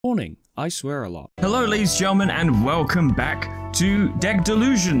Warning, I swear a lot. Hello ladies and gentlemen, and welcome back to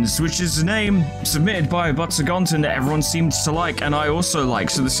Delusions, which is a name submitted by Butsagonton that everyone seems to like, and I also like,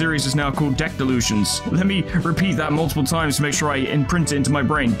 so the series is now called Delusions. Let me repeat that multiple times to make sure I imprint it into my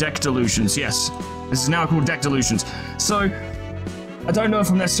brain. Delusions, yes. This is now called Delusions. So, I don't know if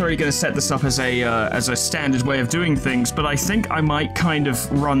I'm necessarily going to set this up as a standard way of doing things, but I think I might kind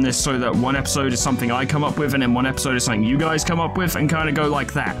of run this so that one episode is something I come up with, and then one episode is something you guys come up with, and kind of go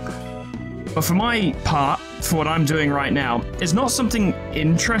like that. But for my part, for what I'm doing right now, it's not something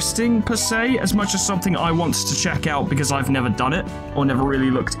interesting per se, as much as something I want to check out because I've never done it, or never really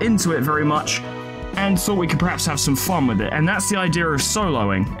looked into it very much, and thought we could perhaps have some fun with it, and that's the idea of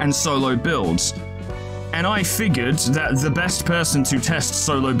soloing and solo builds. And I figured that the best person to test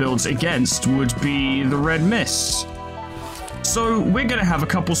solo builds against would be the Red Mist. So we're gonna have a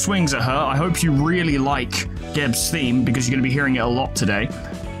couple swings at her. I hope you really like Geb's theme, because you're gonna be hearing it a lot today.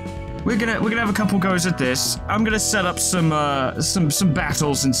 We're gonna have a couple goes at this. I'm gonna set up some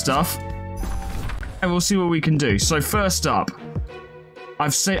battles and stuff, and we'll see what we can do. So first up,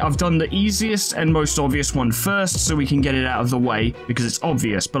 I've done the easiest and most obvious one first, so we can get it out of the way because it's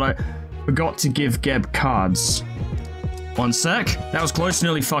obvious. But I forgot to give Geb cards. One sec. That was close,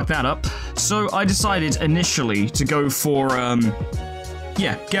 nearly fucked that up. So I decided initially to go for,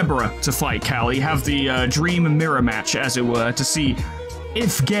 Gebra to fight Callie, have the dream mirror match, as it were, to see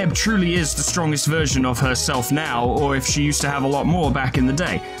if Geb truly is the strongest version of herself now, or if she used to have a lot more back in the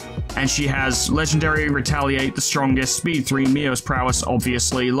day. And she has Legendary, Retaliate, the strongest, Speed 3, Mio's Prowess,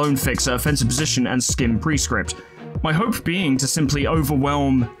 obviously, Lone Fixer, Offensive Position, and Skim Prescript. My hope being to simply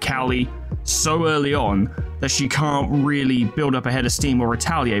overwhelm Callie so early on that she can't really build up a head of steam or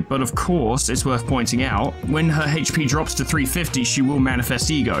retaliate, but of course, it's worth pointing out, when her HP drops to 350, she will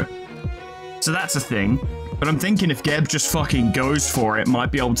manifest Ego. So that's a thing, but I'm thinking if Geb just fucking goes for it,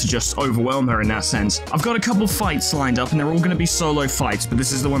 might be able to just overwhelm her in that sense. I've got a couple fights lined up, and they're all going to be solo fights, but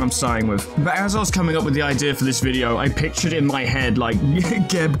this is the one I'm starting with. But as I was coming up with the idea for this video, I pictured in my head, like,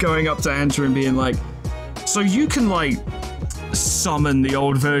 Geb going up to Angela and being like, so you can, like, summon the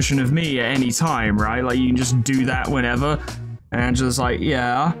old version of me at any time, right? Like, you can just do that whenever. And Angela's like,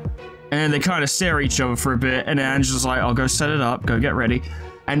 yeah. And they kind of stare at each other for a bit, and then Angela's like, I'll go set it up, go get ready.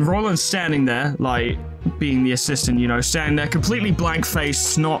 And Roland's standing there, like, being the assistant, you know, standing there, completely blank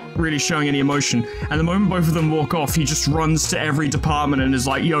face, not really showing any emotion. And the moment both of them walk off, he just runs to every department and is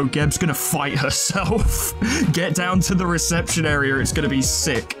like, yo, Geb's gonna fight herself. Get down to the reception area, it's gonna be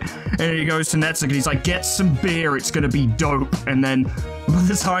sick. And he goes to Netzik and he's like, get some beer, it's gonna be dope. And then by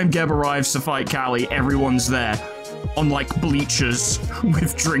the time Geb arrives to fight Callie, everyone's there on, like, bleachers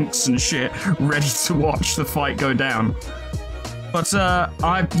with drinks and shit, ready to watch the fight go down. But,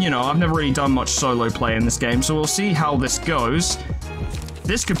 I've never really done much solo play in this game, so we'll see how this goes.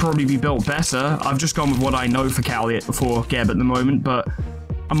 This could probably be built better. I've just gone with what I know for Callie, for Geb at the moment, but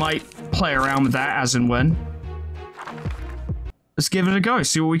I might play around with that as and when. Let's give it a go,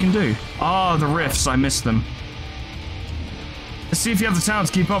 see what we can do. Ah, the riffs, I missed them. Let's see if you have the talent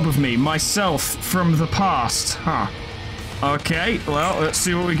to keep up with me. Myself from the past, huh? Okay, well, let's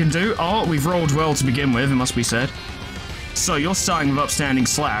see what we can do. Oh, we've rolled well to begin with, it must be said. So, you're starting with Upstanding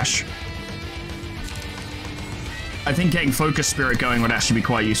Slash. I think getting Focus Spirit going would actually be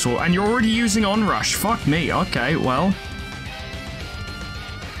quite useful. And you're already using Onrush. Fuck me. Okay, well.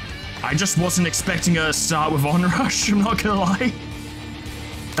 I just wasn't expecting her to start with Onrush, I'm not gonna lie.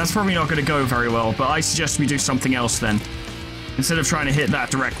 That's probably not gonna go very well, but I suggest we do something else then, instead of trying to hit that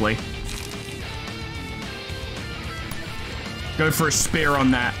directly. Go for a spear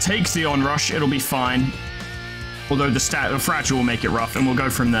on that. Take the Onrush, it'll be fine. Although the fragile will make it rough, and we'll go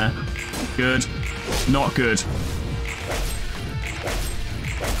from there. Good. Not good.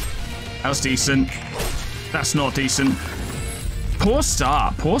 That was decent. That's not decent. Poor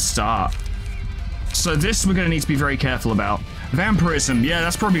start. Poor start. So this we're going to need to be very careful about. Vampirism. Yeah,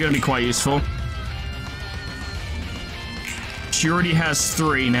 that's probably going to be quite useful. She already has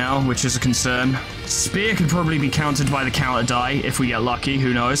 3 now, which is a concern. Spear could probably be countered by the counter die if we get lucky.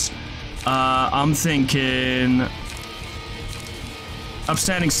 Who knows? I'm thinking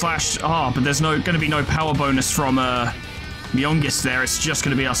Upstanding Slash. Oh, but there's going to be no power bonus from Myongis there. It's just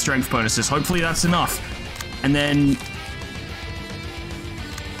going to be our strength bonuses. Hopefully that's enough. And then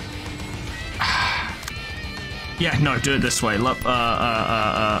yeah, no, do it this way.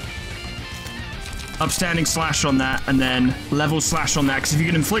 Upstanding Slash on that, and then Level Slash on that, because if you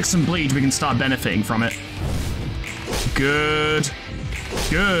can inflict some bleed, we can start benefiting from it. Good.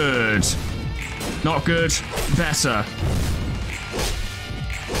 Good. Not good. Better.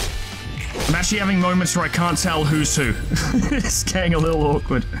 I'm actually having moments where I can't tell who's who. It's getting a little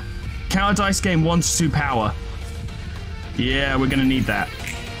awkward. Counter dice gain 1 to 2 power. Yeah, we're gonna need that.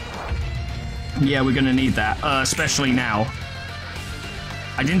 Yeah, we're gonna need that, especially now.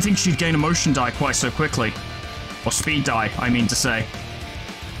 I didn't think she'd gain a motion die quite so quickly. Or speed die, I mean to say.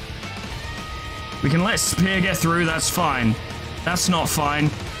 We can let Spear get through, that's fine. That's not fine.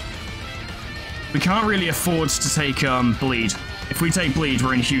 We can't really afford to take, bleed. If we take bleed,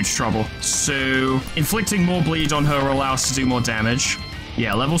 we're in huge trouble. So, inflicting more bleed on her will allow us to do more damage.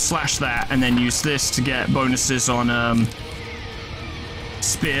 Yeah, level slash that, and then use this to get bonuses on,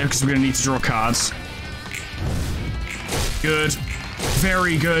 Spear, because we're going to need to draw cards. Good.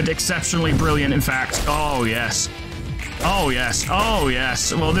 Very good. Exceptionally brilliant, in fact. Oh, yes. Oh, yes. Oh,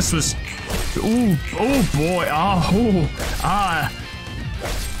 yes. Well, this was... Ooh. Oh, boy. Oh, ooh. Ah.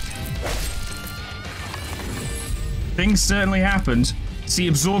 Things certainly happened. See,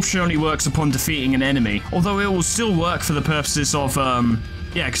 absorption only works upon defeating an enemy, although it will still work for the purposes of,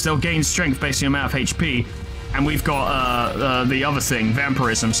 yeah, because they'll gain strength based on the amount of HP, and we've got, the other thing,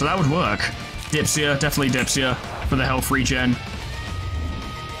 vampirism, so that would work. Dipsia, definitely Dipsia, for the health regen.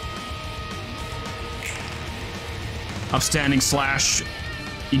 Upstanding slash.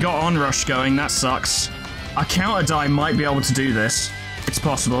 You got onrush going, that sucks. Our counter die might be able to do this. It's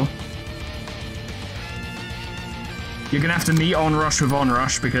possible. You're gonna have to meet onrush with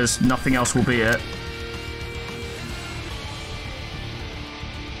onrush because nothing else will be it.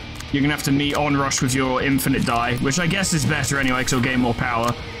 You're gonna have to meet onrush with your infinite die, which I guess is better anyway because it'll gain more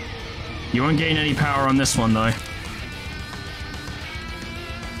power. You won't gain any power on this one though.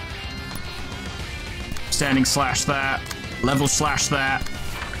 Standing slash that, level slash that,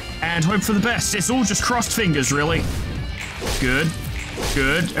 and hope for the best. It's all just crossed fingers, really. Good,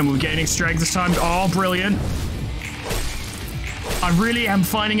 good, and we're gaining strength this time. Oh, brilliant. I really am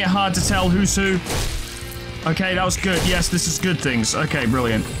finding it hard to tell who's who. Okay, that was good. Yes, this is good things. Okay,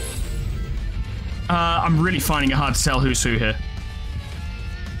 brilliant. I'm really finding it hard to tell who's who here.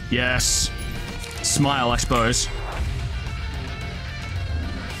 Yes. Smile, I suppose.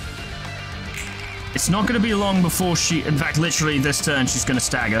 It's not going to be long before she... In fact, literally this turn, she's going to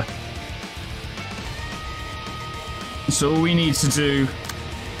stagger. So all we need to do...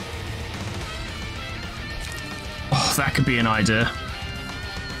 Oh, that could be an idea.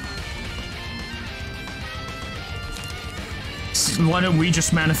 Why don't we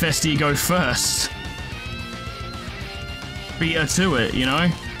just manifest ego first? Beat her to it, you know?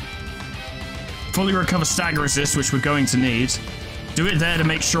 Fully recover stagger resist, which we're going to need. Do it there to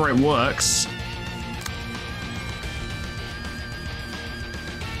make sure it works.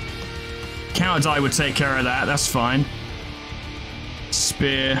 Counter die would take care of that, that's fine.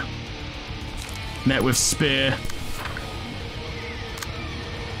 Spear. Met with spear.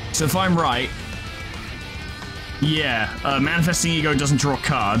 So if I'm right... Yeah, Manifesting Ego doesn't draw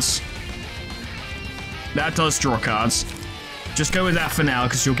cards. That does draw cards. Just go with that for now,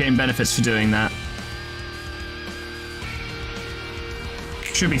 because you'll gain benefits for doing that.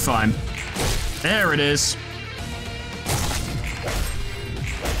 Should be fine. There it is.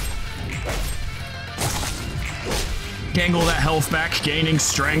 Getting all that health back, gaining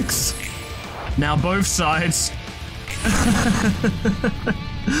strength. Now both sides.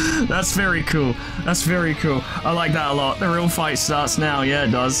 That's very cool. That's very cool. I like that a lot. The real fight starts now. Yeah,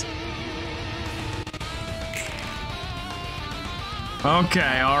 it does.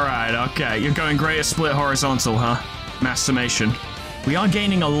 Okay, alright, okay. You're going greater split horizontal, huh? Mass summation. We are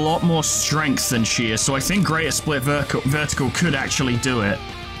gaining a lot more strength than she is, so I think greater split vertical could actually do it.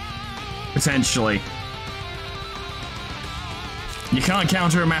 Potentially. You can't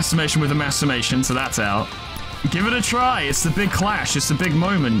counter a mass summation with a mass summation, so that's out. Give it a try. It's the big clash. It's the big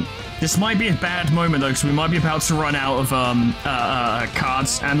moment. This might be a bad moment, though, because we might be about to run out of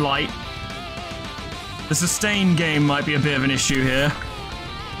cards and light. The sustain game might be a bit of an issue here.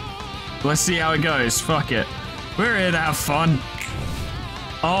 Let's see how it goes. Fuck it. We're here to have fun.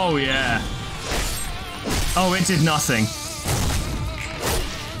 Oh, yeah. Oh, it did nothing.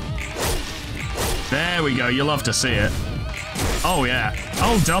 There we go. You love to see it. Oh, yeah.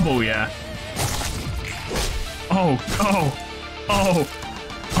 Oh, double, yeah. Oh, oh, oh,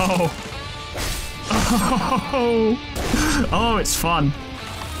 oh, oh, oh, it's fun.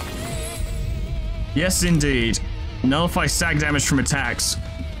 Yes, indeed. Nullify stag damage from attacks.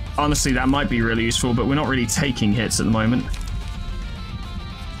 Honestly, that might be really useful, but we're not really taking hits at the moment.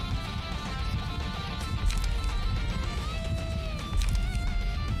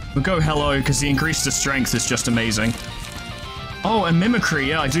 We'll go hello, because the increase to strength is just amazing. Oh, and mimicry,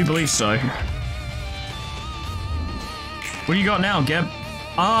 yeah, I do believe so. What do you got now, Geb?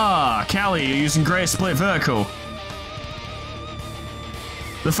 Ah, Callie, you're using greatest split vertical.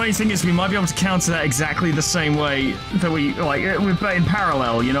 The funny thing is we might be able to counter that exactly the same way that we, like, we're in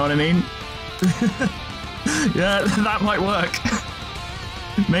parallel, you know what I mean? Yeah, that might work.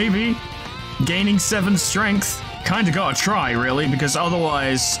 Maybe. Gaining 7 strength. Kinda gotta try, really, because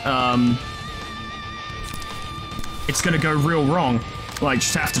otherwise, it's gonna go real wrong. Like,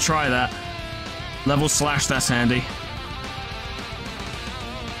 just have to try that. Level slash, that's handy.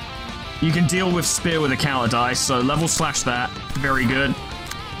 You can deal with spear with a counter die, so level slash that. Very good.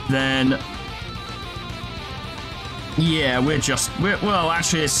 Then... yeah, well,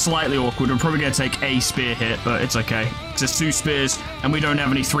 actually, it's slightly awkward. We're probably gonna take a spear hit, but it's okay. Because it's 2 spears, and we don't have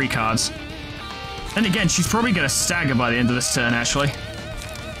any 3 cards. And again, she's probably gonna stagger by the end of this turn, actually.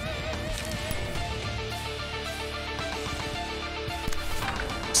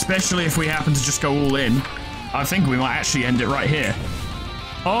 Especially if we happen to just go all in. I think we might actually end it right here.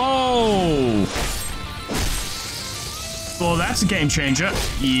 Oh! Well, that's a game changer.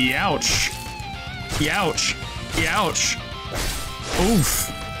 Youch. Youch. Youch.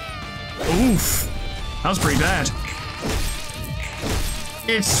 Oof. Oof. That was pretty bad.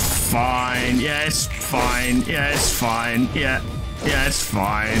 It's fine. Yeah, it's fine. Yeah, it's fine. Yeah. Yeah, it's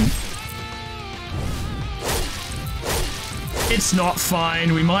fine. It's not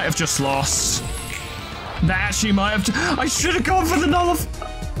fine. We might have just lost. That actually might have... I should have gone for the null...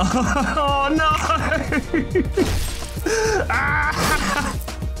 Oh, no! Ah!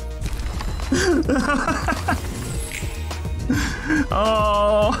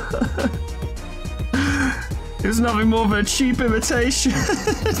 Oh... It was nothing more than a cheap imitation.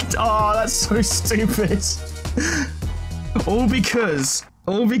 Oh, that's so stupid. All because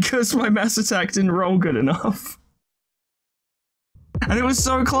my mass attack didn't roll good enough. And it was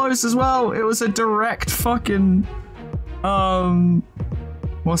so close as well. It was a direct fucking,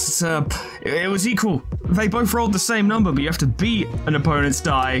 what's it, it was equal. They both rolled the same number, but you have to beat an opponent's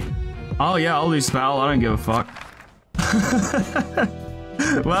die. Oh yeah, I'll lose the battle, I don't give a fuck.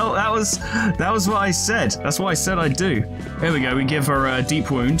 Well, that was what I said. That's what I said I'd do. There we go, we give her a deep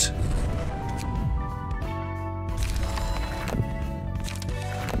wound.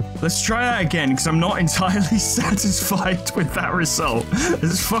 Let's try that again, because I'm not entirely satisfied with that result. This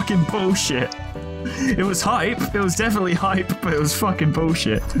is fucking bullshit. It was hype. It was definitely hype, but it was fucking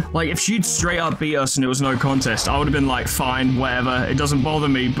bullshit. Like, if she'd straight up beat us and it was no contest, I would have been like, fine, whatever. It doesn't bother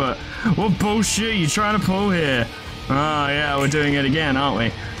me, but what bullshit are you trying to pull here? Oh, yeah, we're doing it again, aren't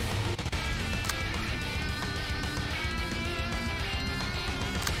we?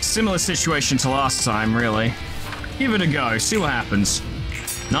 Similar situation to last time, really. Give it a go, see what happens.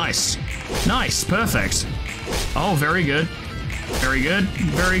 Nice. Nice, perfect. Oh, very good. Very good,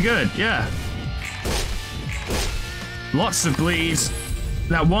 very good, yeah. Lots of bleeds.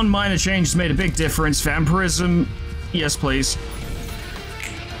 That one minor change has made a big difference. Vampirism, yes please.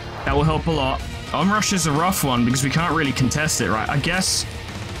 That will help a lot. Onrush is a rough one because we can't really contest it, right? I guess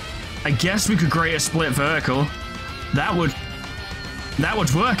we could create a split vertical. That would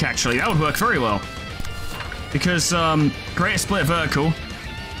work, actually. That would work very well. Because, create a split vertical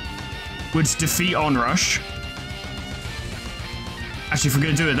would defeat Onrush. Actually, if we're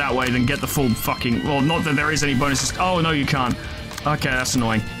gonna do it that way, then get the full fucking... Well, not that there is any bonuses. Oh, no, you can't. Okay, that's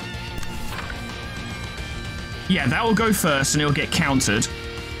annoying. Yeah, that will go first, and it'll get countered.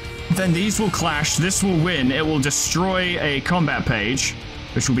 Then these will clash, this will win, it will destroy a combat page,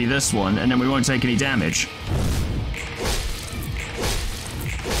 which will be this one, and then we won't take any damage.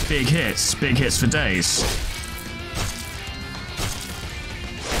 Big hits for days.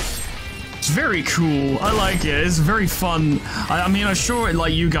 It's very cool, I like it, it's very fun. I mean, I'm sure,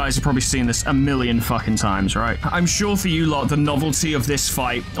 like, you guys have probably seen this a million fucking times, right? I'm sure for you lot, the novelty of this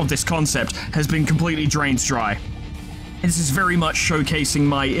fight, of this concept, has been completely drained dry. This is very much showcasing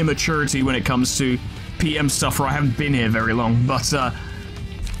my immaturity when it comes to PM stuff where I haven't been here very long, but,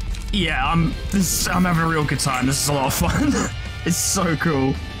 yeah, I'm having a real good time. This is a lot of fun. It's so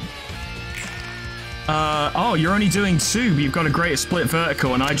cool. Oh, you're only doing 2, but you've got a greater split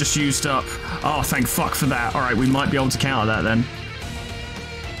vertical, and I just used up... Oh, thank fuck for that. Alright, we might be able to counter that then.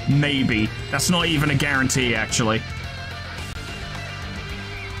 Maybe. That's not even a guarantee, actually.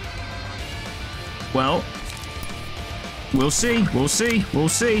 Well... We'll see, we'll see, we'll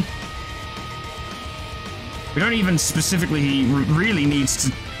see. We don't even specifically really need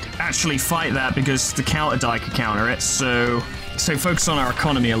to actually fight that because the counter die could counter it, so focus on our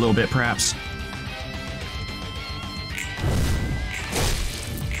economy a little bit, perhaps.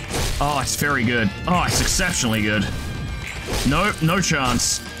 Oh, it's very good. Oh, it's exceptionally good. Nope, no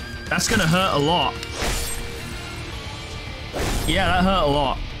chance. That's gonna hurt a lot. Yeah, that hurt a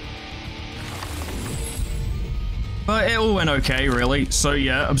lot. But it all went okay, really. So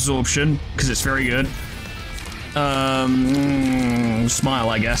yeah, absorption, because it's very good. Smile,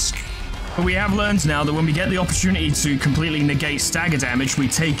 I guess. But we have learned now that when we get the opportunity to completely negate stagger damage, we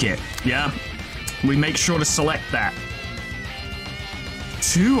take it, yeah? We make sure to select that.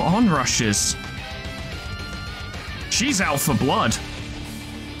 2 onrushes. She's out for blood.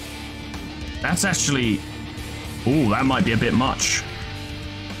 That's actually... Ooh, that might be a bit much.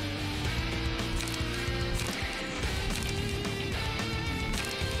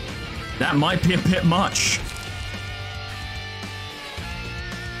 That might be a bit much.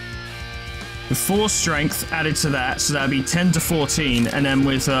 With 4 strength added to that, so that'd be 10 to 14, and then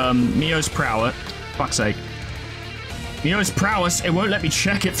with Mio's prowess, fuck's sake. Mio's prowess, it won't let me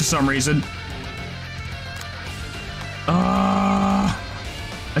check it for some reason.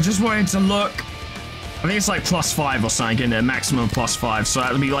 I just wanted to look. I think it's like +5 or something, isn't it? Maximum +5, so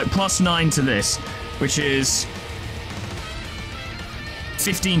that'll be like +9 to this, which is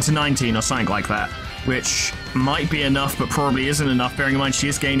 15 to 19 or something like that, which might be enough, but probably isn't enough, bearing in mind she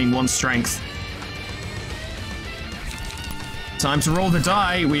is gaining 1 strength. Time to roll the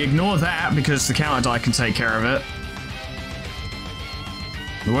die. We ignore that because the counter die can take care of it.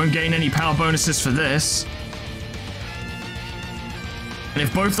 We won't gain any power bonuses for this. And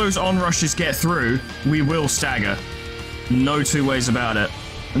if both those onrushes get through, we will stagger. No 2 ways about it.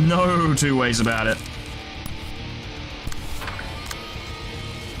 No 2 ways about it.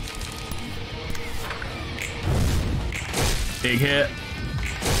 Big hit.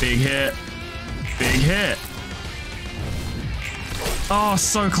 Big hit. Big hit. Oh,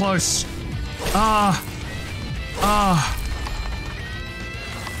 so close.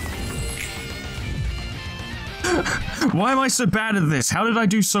 Why am I so bad at this? How did I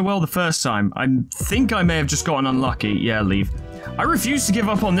do so well the first time? I think I may have just gotten unlucky. Yeah, leave. I refuse to give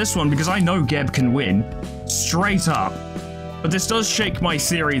up on this one because I know Geb can win. Straight up. But this does shake my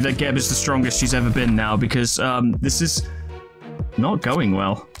theory that Geb is the strongest she's ever been now, because this is not going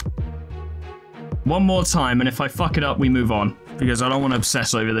well. One more time, and if I fuck it up, we move on, because I don't want to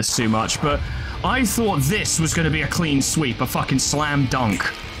obsess over this too much. But I thought this was going to be a clean sweep, a fucking slam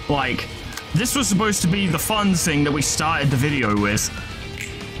dunk. Like, this was supposed to be the fun thing that we started the video with.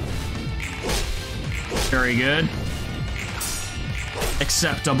 Very good.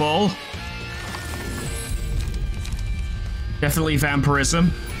 Acceptable. Definitely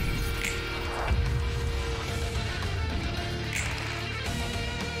vampirism.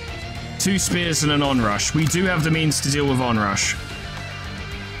 Two spears and an onrush. We do have the means to deal with onrush.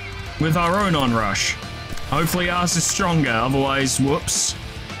 With our own onrush. Hopefully ours is stronger, otherwise, whoops.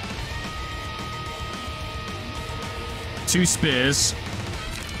 2 spears.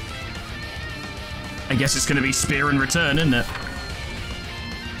 I guess it's gonna be spear in return, isn't it?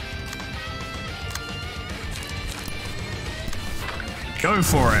 Go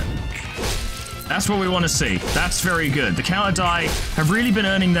for it. That's what we want to see. That's very good. The counter die have really been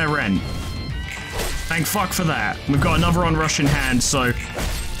earning their rent. Thank fuck for that. We've got another onrush in hand, so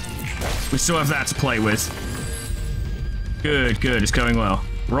we still have that to play with. Good, good. It's going well.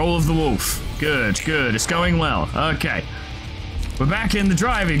 Roll of the wolf. Good, good. It's going well. Okay. We're back in the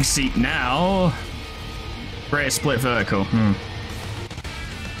driving seat now. Great split vertical.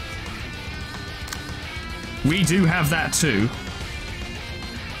 We do have that too.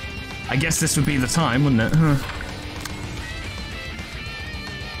 I guess this would be the time, wouldn't it?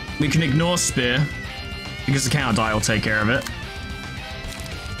 We can ignore spear, because the counter die will take care of it.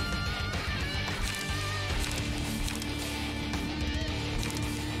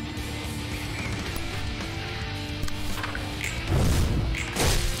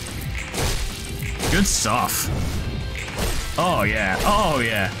 Good stuff. Oh yeah, oh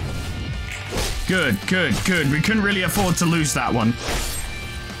yeah. Good, good, good. We couldn't really afford to lose that one.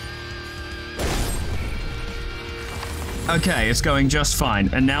 Okay, it's going just fine.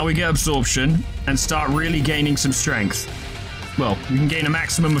 And now we get absorption and start really gaining some strength. Well, we can gain a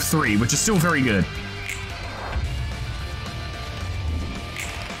maximum of 3, which is still very good.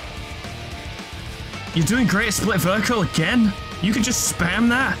 You're doing great at split vertical again? You could just spam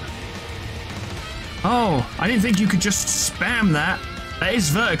that? Oh, I didn't think you could just spam that. That is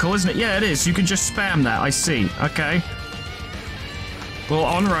vertical, isn't it? Yeah, it is. You can just spam that. I see. Okay. Well,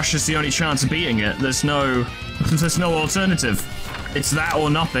 onrush is the only chance of beating it. There's no alternative. It's that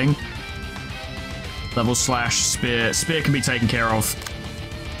or nothing. Level slash spear. Spear can be taken care of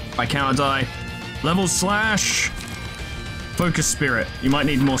by counter die. Level slash focus spirit. You might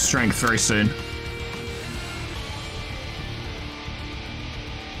need more strength very soon.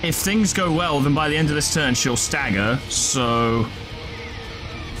 if things go well, then by the end of this turn, she'll stagger, so...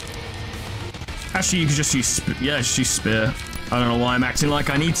 Actually, you could just use... Yeah, just use Spear. I don't know why I'm acting like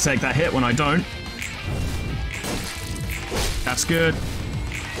I need to take that hit when I don't. That's good.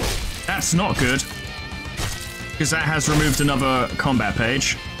 That's not good. Because that has removed another combat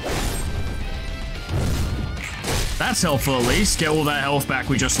page. That's helpful at least. Get all that health back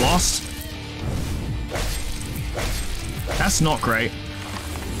we just lost. That's not great.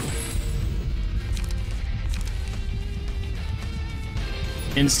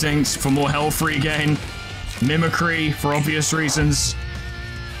 Instinct for more health regain. Mimicry for obvious reasons.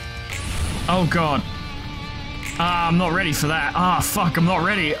 Oh god. Ah, I'm not ready for that. Ah, fuck, I'm not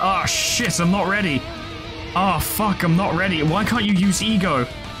ready. Ah, shit, I'm not ready. Ah, fuck, I'm not ready. Why can't you use Ego?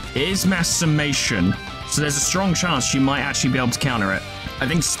 It is mass summation, so there's a strong chance she might actually be able to counter it. I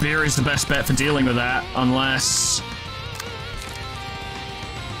think Spear is the best bet for dealing with that, unless...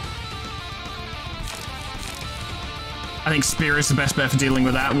 I think Spear is the best bet for dealing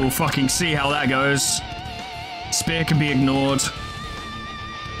with that. We'll fucking see how that goes. Spear can be ignored.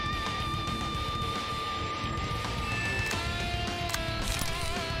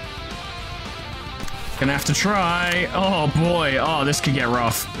 Gonna have to try. Oh boy. Oh, this could get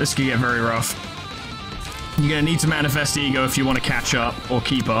rough. This could get very rough. You're gonna need to manifest Ego if you want to catch up or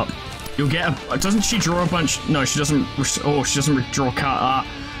keep up. You'll get a... Doesn't she draw a bunch? No, she doesn't... Oh, she doesn't draw cut.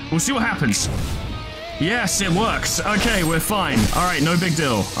 We'll see what happens. Yes, it works. Okay, we're fine. Alright, no big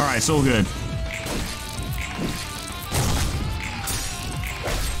deal. Alright, it's all good.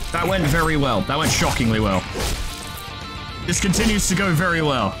 That went very well. That went shockingly well. This continues to go very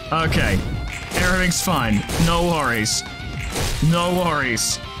well. Okay. Everything's fine. No worries. No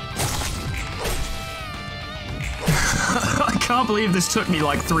worries. I can't believe this took me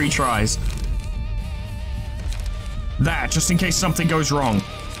like 3 tries. That, just in case something goes wrong.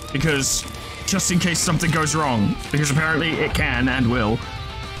 Because... Just in case something goes wrong. Because apparently it can and will.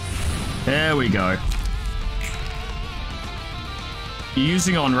 There we go.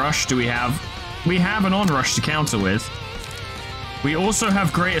 Using Onrush, do we have... We have an Onrush to counter with. We also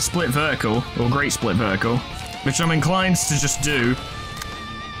have Greater Split Vertical, or Great Split Vertical, which I'm inclined to just do.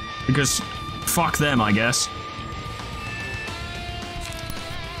 Because, fuck them, I guess.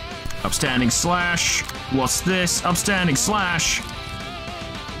 Upstanding Slash. What's this? Upstanding Slash.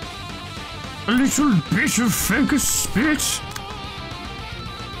 A little bit of Focus Spit.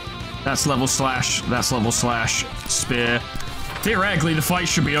 That's level Slash. That's level Slash. Spear. Theoretically, the fight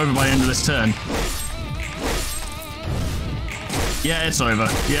should be over by the end of this turn. Yeah, it's over.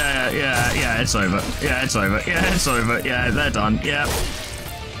 Yeah, it's over. Yeah, it's over. Yeah, it's over. Yeah, they're done. Yeah.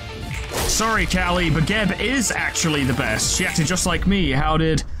 Sorry, Callie, but Geb is actually the best. She acted just like me. How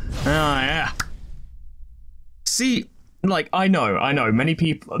did... Oh, yeah. See, like, I know. Many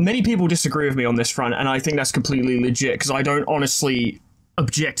people disagree with me on this front, and I think that's completely legit, because I don't honestly,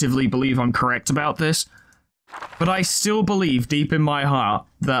 objectively believe I'm correct about this. But I still believe, deep in my heart,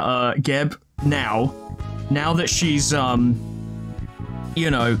 that, Geb, now that she's, you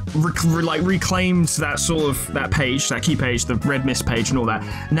know, reclaimed that sort of, that page, that key page, the red mist page and all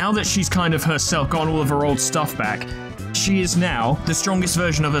that, now that she's kind of herself gotten all of her old stuff back, she is now the strongest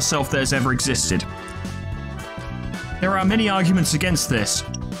version of herself that has ever existed. There are many arguments against this.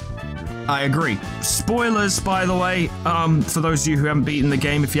 I agree. Spoilers, by the way, for those of you who haven't beaten the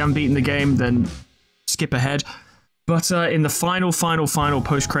game. If you haven't beaten the game, then skip ahead. But in the final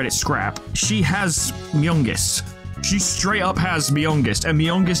post-credit scrap, she has Myongist. She straight up has Myongist, and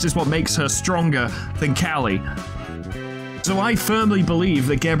Myongist is what makes her stronger than Callie. So I firmly believe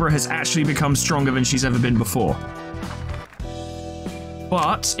that Gebra has actually become stronger than she's ever been before.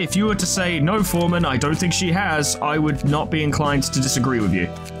 But if you were to say, no, Foreman, I don't think she has, I would not be inclined to disagree with you.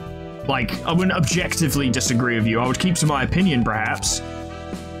 Like, I wouldn't objectively disagree with you. I would keep to my opinion, perhaps.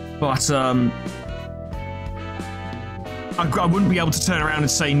 But, I wouldn't be able to turn around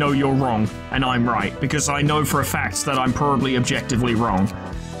and say, no, you're wrong, and I'm right, because I know for a fact that I'm probably objectively wrong.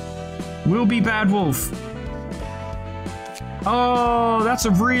 We'll be Bad Wolf. Oh, that's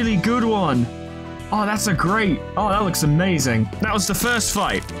a really good one. Oh, that's a great... Oh, that looks amazing. That was the first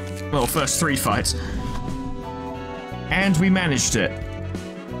fight. Well, first 3 fights. And we managed it.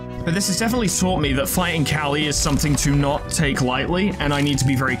 But this has definitely taught me that fighting Callie is something to not take lightly, and I need to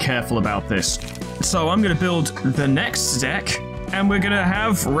be very careful about this. So I'm going to build the next deck, and we're going to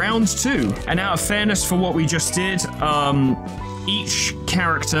have round 2. And out of fairness for what we just did, each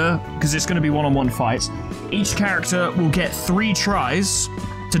character, because it's going to be one-on-one fights, each character will get 3 tries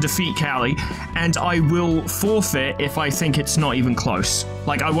to defeat Callie, and I will forfeit if I think it's not even close.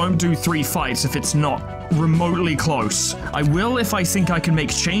 Like, I won't do 3 fights if it's not remotely close. I will if I think I can make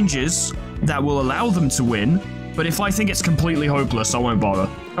changes that will allow them to win, but if I think it's completely hopeless, I won't bother.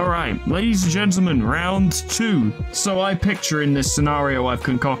 Alright, ladies and gentlemen, round 2. So I picture in this scenario I've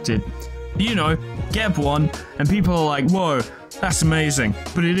concocted, you know, Geb won, and people are like, whoa, that's amazing,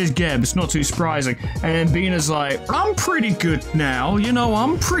 but it is Geb, it's not too surprising. And Bina's like, I'm pretty good now, you know,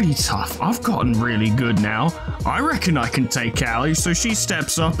 I'm pretty tough, I've gotten really good now, I reckon I can take Callie. So she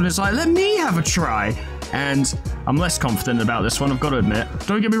steps up and is like, let me have a try. And I'm less confident about this one, I've got to admit.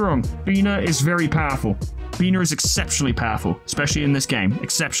 Don't get me wrong, Bina is very powerful. Bina is exceptionally powerful, especially in this game,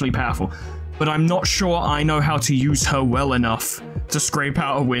 exceptionally powerful. But I'm not sure I know how to use her well enough to scrape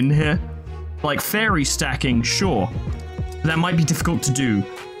out a win here. Like, fairy stacking, sure. That might be difficult to do.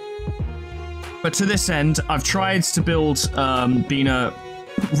 But to this end, I've tried to build Bina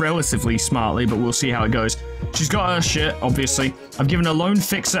relatively smartly, but we'll see how it goes. She's got her shit, obviously. I've given her Lone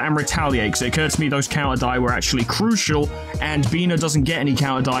Fixer and Retaliate, because it occurred to me those counter die were actually crucial, and Bina doesn't get any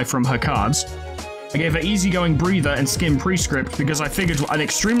counter die from her cards. I gave her Easygoing Breather and Skim Prescript because I figured an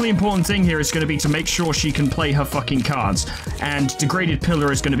extremely important thing here is going to be to make sure she can play her fucking cards, and Degraded Pillar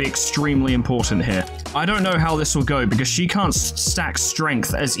is going to be extremely important here. I don't know how this will go because she can't stack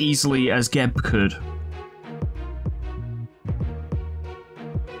strength as easily as Geb could.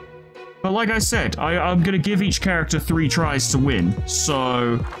 But like I said, I'm going to give each character 3 tries to win,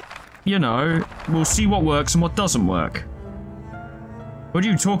 so, you know, we'll see what works and what doesn't work. Why do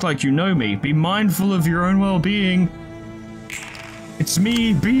you talk like you know me? Be mindful of your own well-being. It's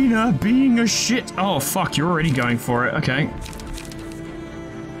me, Bina, being a shit. Oh, fuck, you're already going for it. Okay.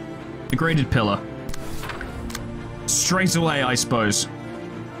 Degraded Pillar. Straight away, I suppose.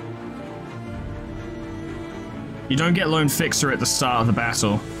 You don't get Lone Fixer at the start of the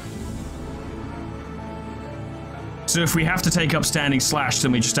battle. So if we have to take up Standing Slash,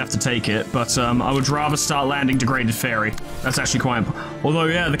 then we just have to take it. But I would rather start landing Degraded Fairy. That's actually quite important. Although,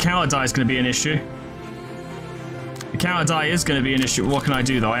 yeah, the counter die is going to be an issue. The counter die is going to be an issue. What can I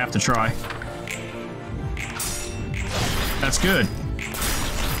do, though? I have to try. That's good.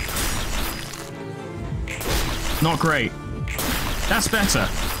 Not great. That's better.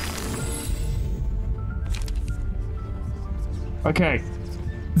 Okay.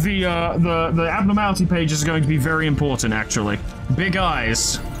 The abnormality page is going to be very important, actually. Big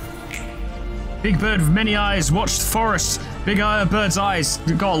eyes. Big bird with many eyes, watch the forest. Big bird's eyes,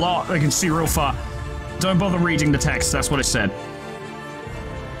 they've got a lot, they can see real far. Don't bother reading the text, that's what it said.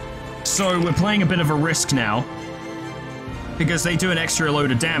 So we're playing a bit of a risk now, because they do an extra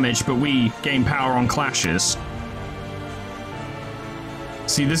load of damage, but we gain power on clashes.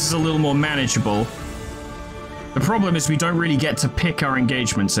 See, this is a little more manageable. The problem is we don't really get to pick our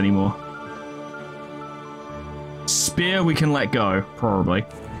engagements anymore. Spear we can let go, probably.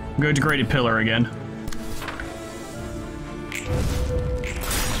 Go Degraded Pillar again.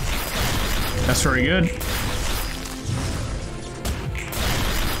 That's very good.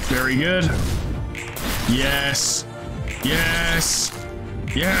 Very good. Yes. Yes.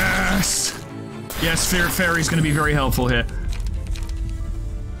 Yes. Yes, Fairy's going to be very helpful here.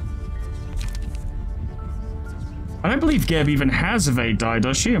 I don't believe Geb even has evade die,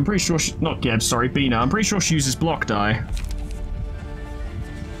 does she? I'm pretty sure she... Not Geb, sorry, Bina. I'm pretty sure she uses block die.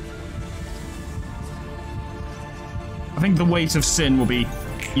 I think the Weight of Sin will be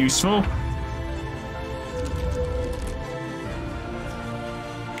useful.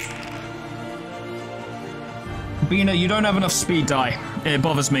 Bina, you don't have enough speed die. It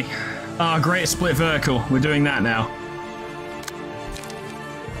bothers me. Ah, Great Split Vertical. We're doing that now.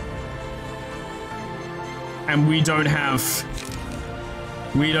 And we don't have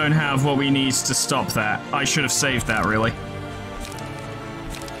what we need to stop that. I should have saved that, really.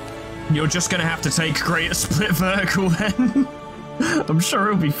 You're just gonna have to take Great Split Vertical then. I'm sure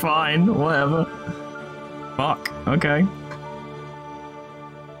it'll be fine, whatever. Fuck, okay.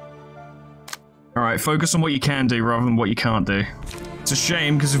 Alright, focus on what you can do rather than what you can't do. It's a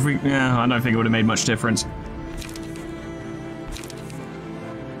shame, because if we... Yeah, I don't think it would have made much difference.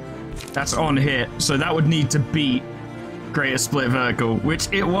 That's on hit, so that would need to beat Greater Split Vertical, which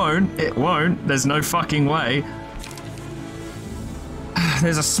it won't. It won't. There's no fucking way.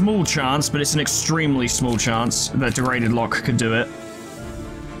 There's a small chance, but it's an extremely small chance that Degraded Lock could do it.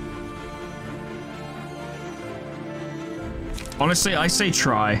 Honestly, I say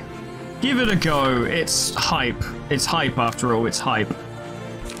try. Give it a go. It's hype. It's hype after all. It's hype.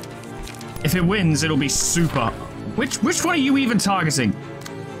 If it wins, it'll be super. Which one are you even targeting?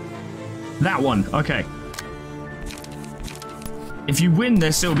 That one. Okay. If you win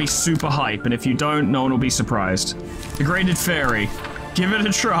this, it'll be super hype, and if you don't, no one will be surprised. Degraded Fairy. Give it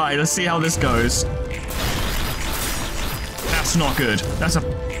a try. Let's see how this goes. That's not good. That's a...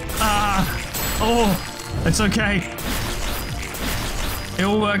 Oh! It's okay. It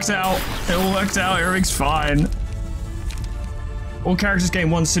all worked out. It all worked out. Everything's fine. All characters gain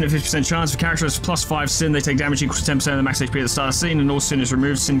 1 sin at 50% chance. For characters plus 5 sin, they take damage equal to 10% of the max HP at the start of the scene, and all sin is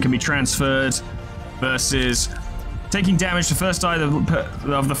removed. Sin can be transferred. Versus taking damage, the first die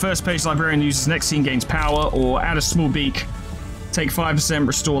of the first page librarian uses next scene gains power, or add a small beak. Take 5%,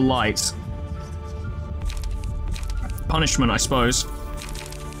 restore light. Punishment, I suppose.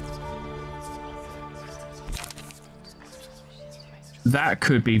 That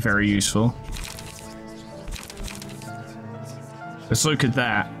could be very useful. But so could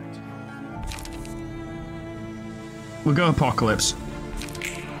that. We'll go Apocalypse.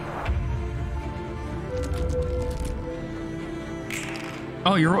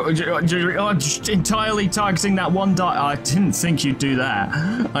 Oh, you're entirely targeting that one die. I didn't think you'd do that.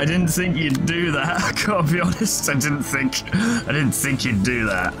 I didn't think you'd do that. I gotta be honest. I didn't think you'd do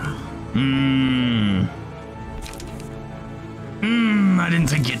that. I didn't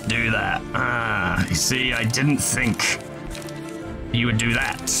think you'd do that. You see, I didn't think you would do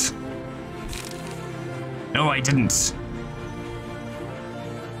that. No, I didn't.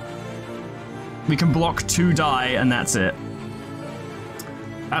 We can block 2 die, and that's it.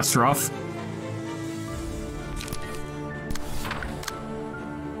 That's rough.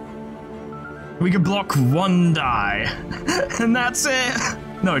 We can block 1 die, and that's it.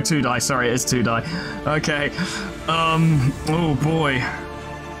 No, 2 die. Sorry, it is 2 die. Okay. Oh boy.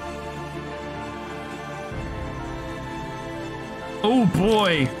 Oh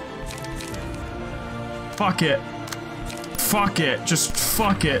boy. Fuck it. Fuck it. Just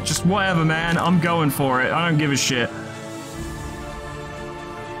fuck it. Just whatever, man. I'm going for it. I don't give a shit.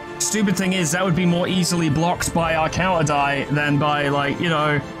 Stupid thing is, that would be more easily blocked by our counter die than by, like, you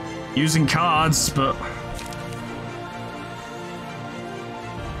know, using cards, but...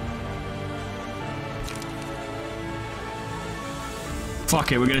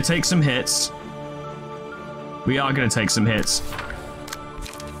 Fuck it, we're gonna take some hits. We are gonna take some hits.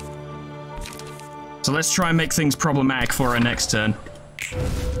 So let's try and make things problematic for our next turn.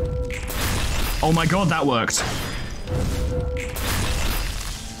 Oh my god, that worked.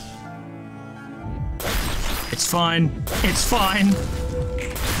 It's fine. It's fine.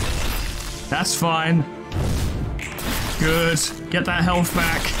 That's fine. Good. Get that health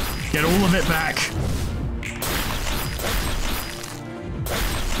back. Get all of it back.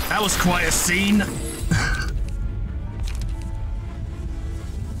 That was quite a scene.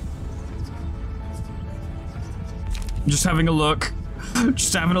 Just having a look.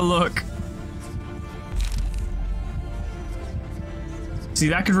 Just having a look. See,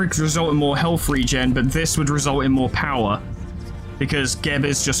 that could result in more health regen, but this would result in more power. Because Geb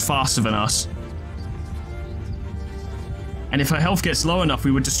is just faster than us. And if her health gets low enough,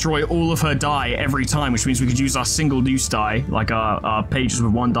 we would destroy all of her die every time, which means we could use our single use die, like our pages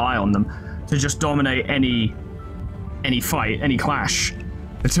with 1 die on them, to just dominate any fight, any clash.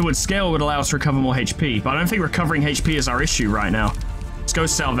 The two-word scale would allow us to recover more HP, but I don't think recovering HP is our issue right now. Let's go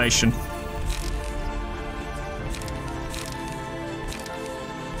Salvation.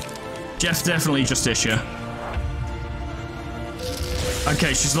 Jeff's definitely Justicia.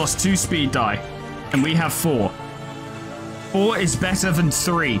 Okay, she's lost 2 speed die, and we have 4. 4 is better than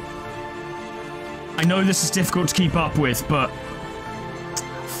 3. I know this is difficult to keep up with, but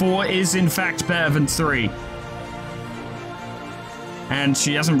 4 is in fact better than 3. And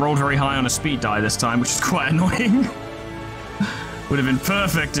she hasn't rolled very high on a speed die this time, which is quite annoying. Would have been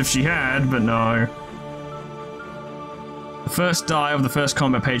perfect if she had, but no. The first die of the first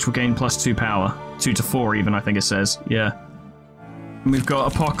combat page will gain +2 power. 2 to 4 even, I think it says. Yeah. And we've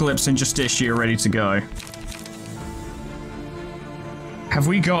got Apocalypse and Justicia ready to go. Have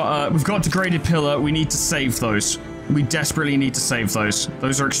we got, we've got Degraded Pillar. We need to save those. We desperately need to save those.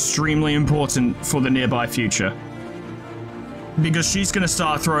 Those are extremely important for the nearby future. Because she's going to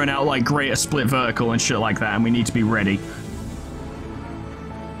start throwing out, like, Greater Split Vertical and shit like that, and we need to be ready.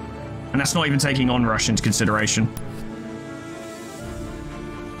 And that's not even taking Onrush into consideration.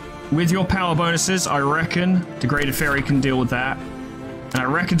 With your power bonuses, I reckon Degraded Fairy can deal with that. And I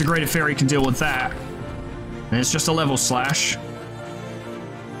reckon Degraded Fairy can deal with that. And it's just a level slash.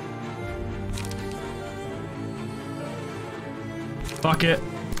 Fuck it.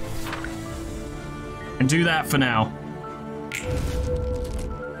 And do that for now.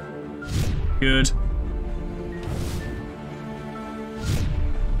 Good.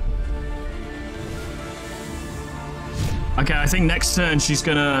 Okay, I think next turn she's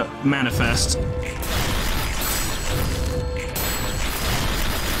gonna manifest.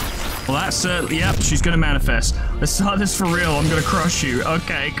 Well, that's, yep, she's gonna manifest. Let's start this for real. I'm gonna crush you.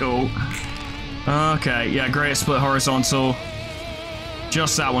 Okay, cool. Okay, yeah, great split horizontal.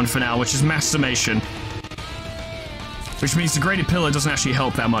 Just that one for now, which is masturbation. Which means the graded pillar doesn't actually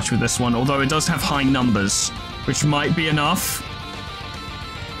help that much with this one, although it does have high numbers, which might be enough.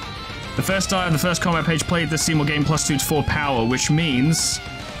 The first die on the first combat page played this scene will gain +2 to 4 power, which means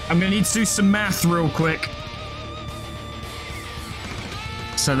I'm gonna need to do some math real quick.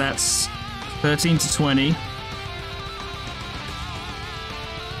 So that's 13 to 20.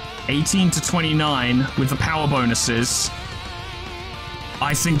 18 to 29 with the power bonuses.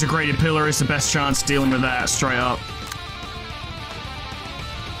 I think Degraded Pillar is the best chance dealing with that straight up.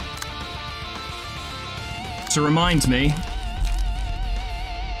 To remind me,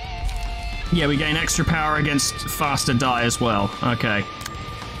 yeah, we gain extra power against faster die as well. Okay.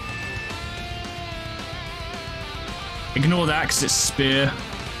 Ignore that because it's spear.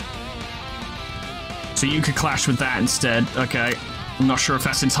 So you could clash with that instead. Okay. I'm not sure if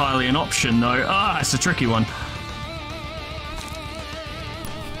that's entirely an option though. Ah, it's a tricky one.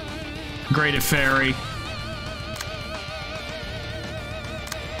 Graded Fairy.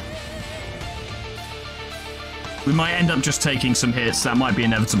 We might end up just taking some hits. That might be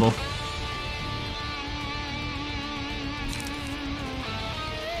inevitable.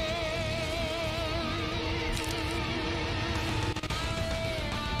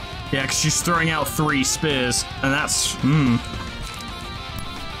 Yeah, because she's throwing out 3 spears, and that's,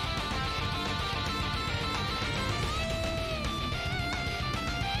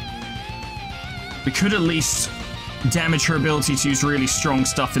 We could at least damage her ability to use really strong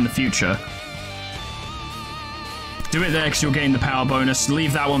stuff in the future. Do it there because you'll gain the power bonus.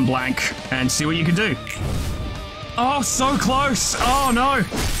 Leave that one blank and see what you can do. Oh, so close! Oh, no!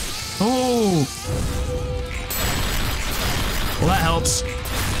 Oh! Well, that helps.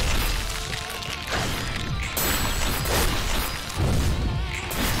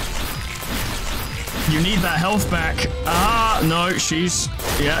 You need that health back. Ah, no, she's...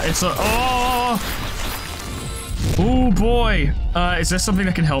 Yeah, it's a... Oh! Oh, boy. Is there something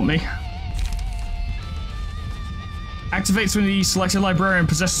that can help me? Activates when the selected librarian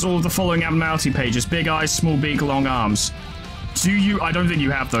possesses all of the following abnormality pages. Big eyes, small beak, long arms. Do you... I don't think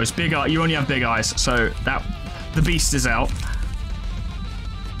you have those. Big eye... You only have big eyes, so that... The beast is out.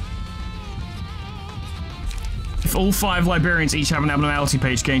 If all 5 librarians each have an abnormality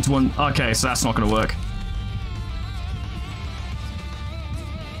page gained to 1... Okay, so that's not going to work.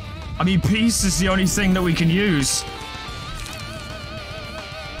 I mean, peace is the only thing that we can use.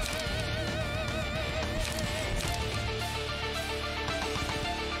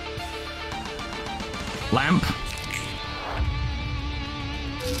 Lamp.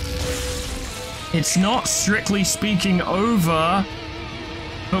 It's not strictly speaking over,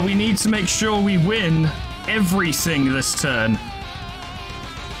 but we need to make sure we win everything this turn.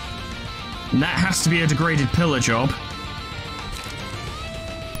 And that has to be a degraded pillar job.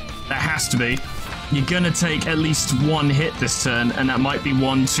 That has to be. You're gonna take at least 1 hit this turn, and that might be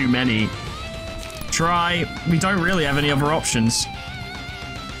 1 too many. Try. We don't really have any other options.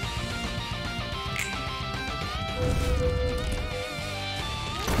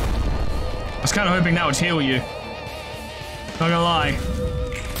 I was kind of hoping that would heal you. Not gonna lie.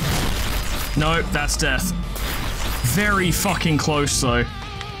 Nope, that's death. Very fucking close, though.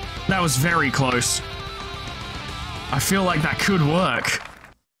 That was very close. I feel like that could work.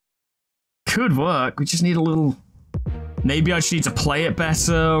 Could work. We just need a little... Maybe I just need to play it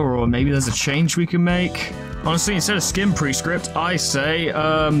better, or maybe there's a change we can make. Honestly, instead of skim prescript, I say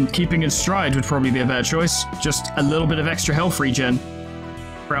keeping in stride would probably be a better choice. Just a little bit of extra health regen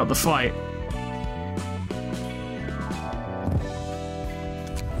throughout the fight.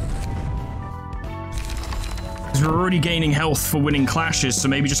 Because we're already gaining health for winning clashes, so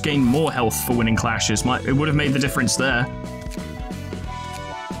maybe just gain more health for winning clashes. It would have made the difference there.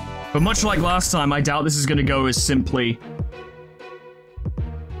 But much like last time, I doubt this is going to go as simply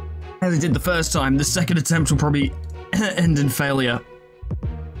as it did the first time. The second attempt will probably end in failure.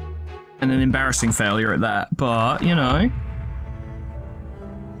 And an embarrassing failure at that. But, you know.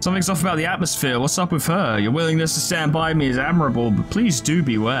 Something's off about the atmosphere. What's up with her? Your willingness to stand by me is admirable, but please do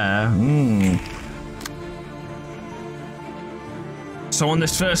beware. So on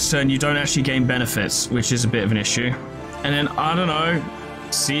this first turn, you don't actually gain benefits, which is a bit of an issue. And then, I don't know...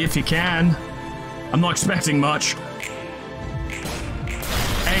 See if you can. I'm not expecting much.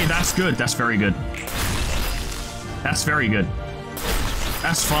 Hey, that's good. That's very good. That's very good.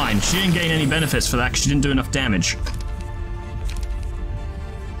 That's fine. She didn't gain any benefits for that because she didn't do enough damage.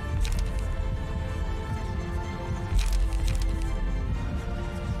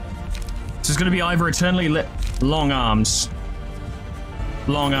 So it's going to be either eternally lit... Long arms.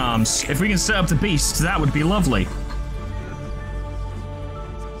 Long arms. If we can set up the beast, that would be lovely.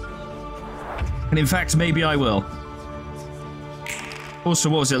 And in fact, maybe I will. Also,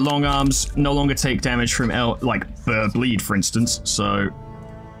 what was it? Long arms no longer take damage from bleed, for instance. So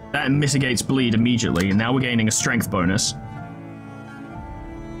that mitigates bleed immediately, and now we're gaining a strength bonus.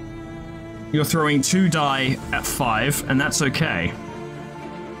 You're throwing 2 die at 5, and that's okay.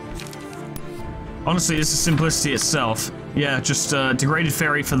 Honestly, this is simplicity itself. Yeah, just degraded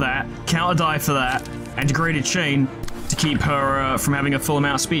fairy for that, counter die for that, and degraded chain to keep her from having a full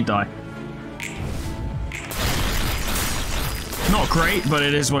amount of speed die. Not great, but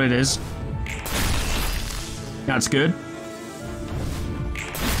it is what it is. That's good.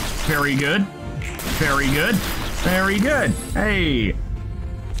 Very good. Very good. Very good. Hey.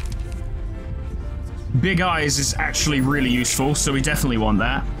 Big Eyes is actually really useful, so we definitely want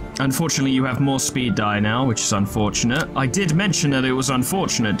that. Unfortunately, you have more speed die now, which is unfortunate. I did mention that it was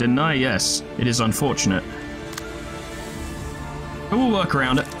unfortunate, didn't I? Yes, it is unfortunate. But we'll work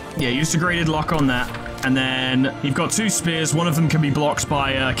around it. Yeah, use degraded lock on that. And then you've got 2 spears. One of them can be blocked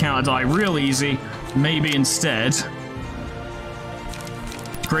by counter die real easy. Maybe instead.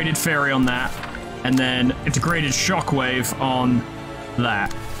 Degraded fairy on that. And then a degraded shockwave on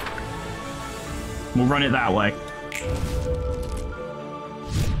that. We'll run it that way.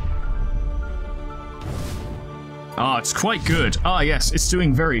 Ah, it's quite good. Ah, yes, it's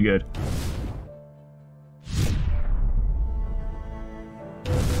doing very good.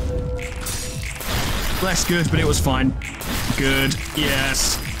 Less good, but it was fine. Good.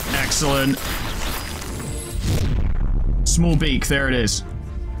 Yes. Excellent. Small beak, there it is.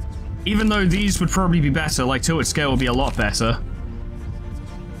 Even though these would probably be better, like tilted scale would be a lot better.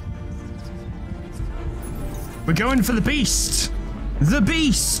 We're going for the beast! The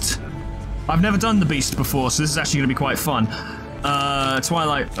beast! I've never done the beast before, so this is actually going to be quite fun.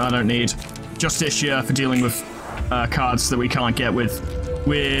 Twilight, I don't need. Just.Your for dealing with cards that we can't get with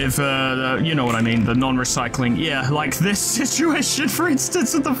you know what I mean, the non-recycling. Yeah, like this situation, for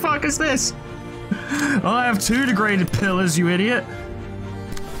instance. What the fuck is this? I have 2 degraded pillars, you idiot.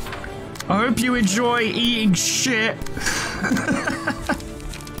 I hope you enjoy eating shit.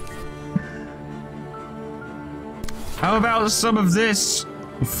 How about some of this,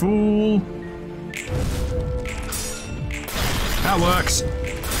 you fool? That works.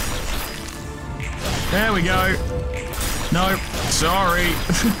 There we go. No, sorry.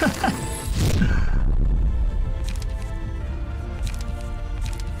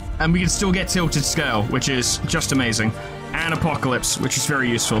 And we can still get tilted scale, which is just amazing. And apocalypse, which is very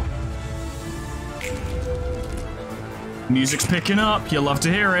useful. Music's picking up. You'll love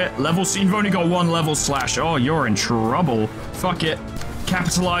to hear it. Levels. You've only got 1 level slash. Oh, you're in trouble. Fuck it.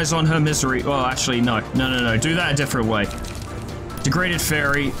 Capitalize on her misery. Well, actually, no. No. Do that a different way. Degraded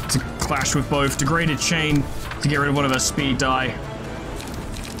fairy to clash with both. Degraded chain to get rid of one of her speed die.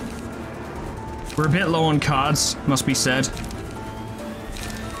 We're a bit low on cards, must be said.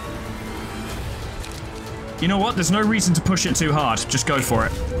 You know what? There's no reason to push it too hard. Just go for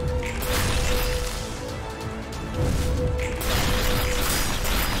it.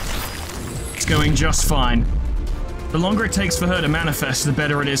 It's going just fine. The longer it takes for her to manifest, the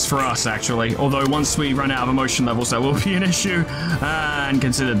better it is for us, actually. Although once we run out of emotion levels, that will be an issue. And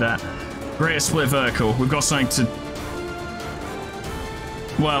considered that. Greater split vertical. We've got something to...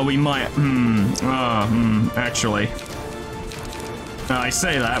 Well, we might... actually. I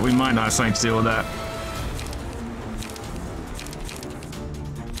say that, we might not have something to deal with that.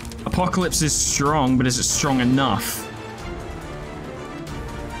 Apocalypse is strong, but is it strong enough?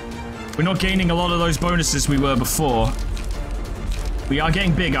 We're not gaining a lot of those bonuses we were before. We are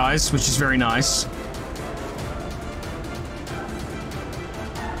getting Big Eyes, which is very nice.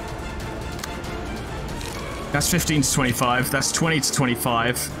 That's 15 to 25. That's 20 to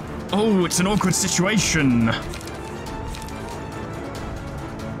 25. Oh, it's an awkward situation.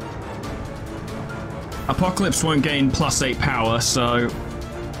 Apocalypse won't gain +8 power, so...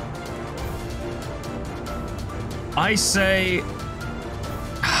 I say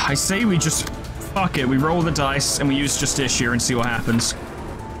we just... Fuck it, we roll the dice and we use Just.Your and see what happens.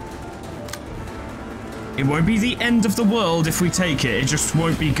 It won't be the end of the world if we take it, it just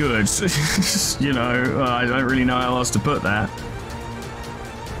won't be good. You know, I don't really know how else to put that.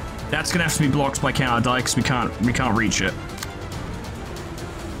 That's gonna have to be blocked by counter die because we can't reach it.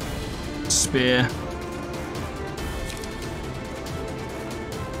 Spear.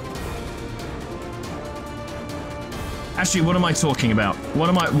 Actually, what am I talking about?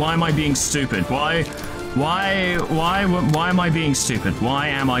 Why am I being stupid? Why Why am I being stupid? Why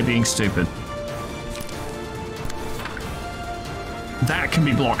am I being stupid? That can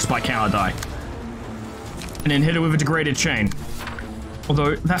be blocked by Cow Die. And then hit it with a degraded chain.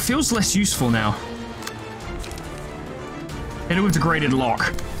 Although, that feels less useful now. Hit it with degraded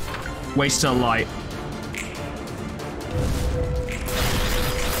lock. Waste her light.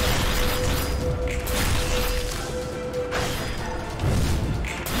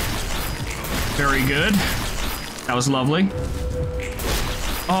 Very good. That was lovely.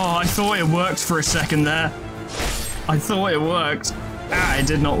 Oh, I thought it worked for a second there. I thought it worked. Ah, it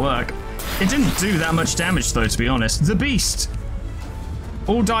did not work. It didn't do that much damage though, to be honest. The Beast.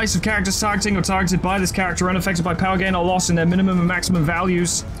 All dice of characters targeting or targeted by this character unaffected by power gain or loss in their minimum and maximum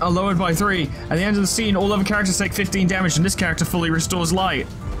values are lowered by 3. At the end of the scene, all other characters take 15 damage and this character fully restores light.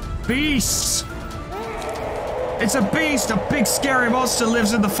 Beast! It's a beast! A big scary monster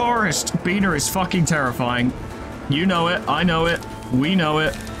lives in the forest! Bina is fucking terrifying. You know it, I know it, we know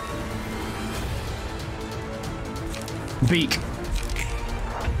it. Beak.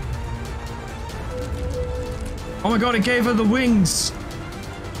 Oh my god, it gave her the wings!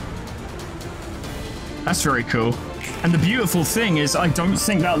 That's very cool. And the beautiful thing is, I don't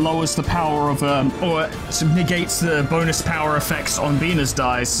think that lowers the power of, or negates the bonus power effects on Bina's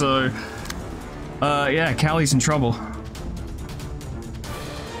dice, so... yeah, Callie's in trouble.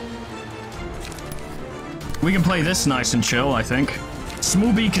 We can play this nice and chill, I think.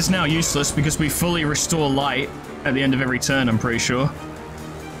 Small Beak is now useless because we fully restore light at the end of every turn, I'm pretty sure.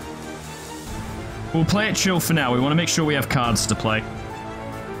 We'll play it chill for now. We want to make sure we have cards to play.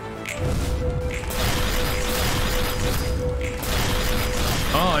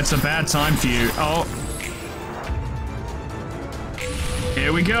 Oh, it's a bad time for you. Oh.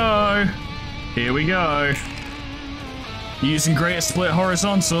 Here we go. Here we go. Using Greater Split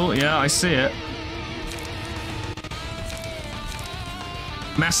Horizontal. Yeah, I see it.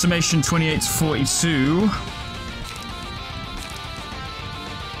 Mass Summation 28 to 42.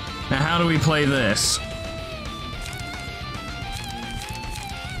 Now, how do we play this?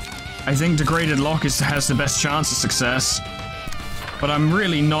 I think Degraded Lock has the best chance of success, but I'm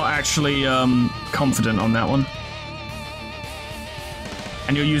really not actually confident on that one.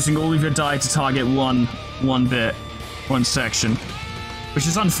 And you're using all of your die to target one section, which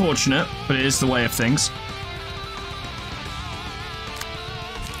is unfortunate, but it is the way of things.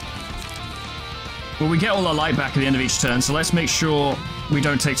 Well, we get all our light back at the end of each turn, so let's make sure we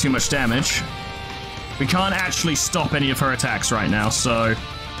don't take too much damage. We can't actually stop any of her attacks right now, so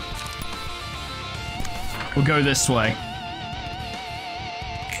we'll go this way.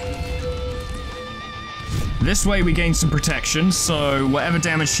 This way we gain some protection, so whatever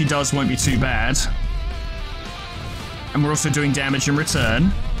damage she does won't be too bad. And we're also doing damage in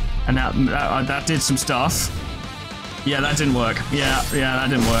return, and that did some stuff. Yeah, that didn't work. Yeah, that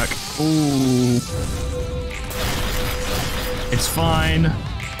didn't work. Ooh. It's fine.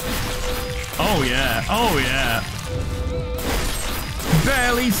 Oh yeah, oh yeah.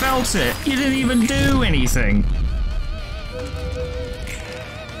 Barely felt it. You didn't even do anything.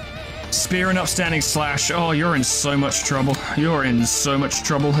 Spear and upstanding slash. Oh, you're in so much trouble. You're in so much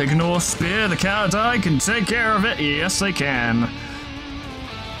trouble. Ignore spear. The counter die can take care of it. Yes, they can.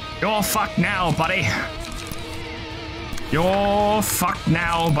 You're fucked now, buddy. You're fucked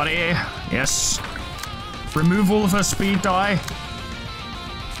now, buddy. Yes. Remove all of her speed die.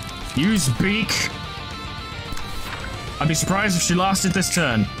 Use Beak. I'd be surprised if she lasted this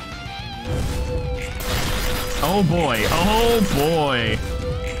turn. Oh boy. Oh boy.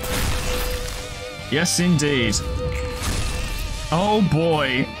 Yes, indeed. Oh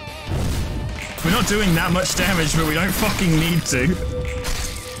boy. We're not doing that much damage, but we don't fucking need to.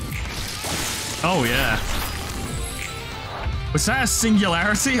 Oh yeah. Was that a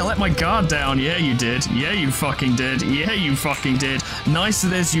singularity? I let my guard down. Yeah, you did. Yeah, you fucking did. Yeah, you fucking did. Nice that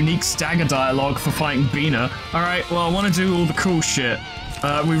there's unique stagger dialogue for fighting Bina. Alright, well, I want to do all the cool shit.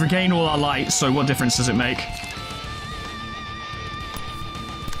 We regain all our light, so what difference does it make?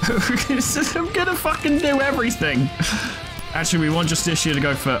 I'm gonna fucking do everything. Actually, we want Justicia to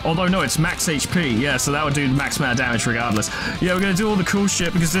go for... Although, no, it's max HP. Yeah, so that would do max amount of damage regardless. Yeah, we're gonna do all the cool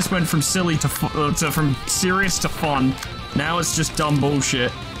shit because this went from silly to from serious to fun. Now it's just dumb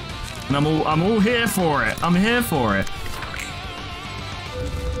bullshit. And I'm all here for it. I'm here for it.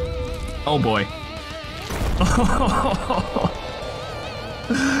 Oh boy.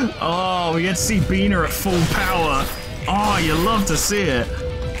 Oh, we get to see Bina at full power. Oh, you love to see it.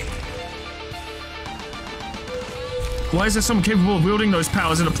 Why is there someone capable of wielding those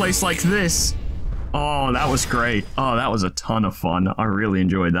powers in a place like this? Oh, that was great. Oh, that was a ton of fun. I really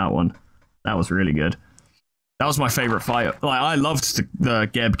enjoyed that one. That was really good. That was my favorite fight. Like, I loved the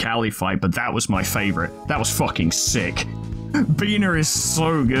Geb-Callie fight, but that was my favorite. That was fucking sick. Bina is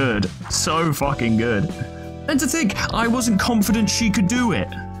so good. So fucking good. And to think, I wasn't confident she could do it.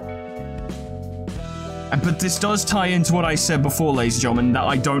 But this does tie into what I said before, ladies and gentlemen, that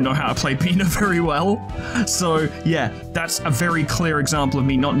I don't know how to play Bina very well. So, yeah, that's a very clear example of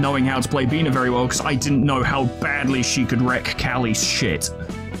me not knowing how to play Bina very well, because I didn't know how badly she could wreck Callie's shit.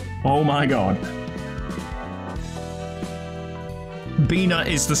 Oh my god. Bina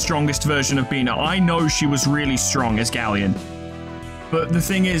is the strongest version of Bina. I know she was really strong as Galleon. But the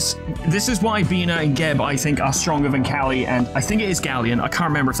thing is, this is why Bina and Geb, I think, are stronger than Callie, and I think it is Galleon. I can't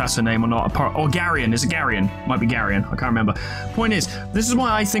remember if that's her name or not. Or Garion. Is it Garion? Might be Garion. I can't remember. Point is, this is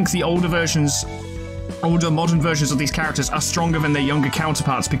why I think the older modern versions of these characters are stronger than their younger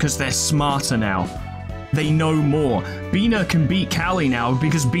counterparts, because they're smarter now. They know more. Bina can beat Callie now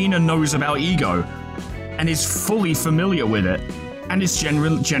because Bina knows about ego and is fully familiar with it, and is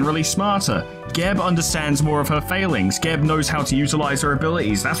generally smarter. Geb understands more of her failings. Geb knows how to utilize her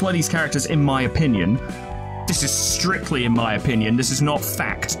abilities. That's why these characters, in my opinion, this is strictly in my opinion, this is not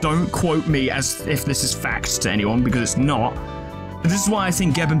fact. Don't quote me as if this is fact to anyone, because it's not. But this is why I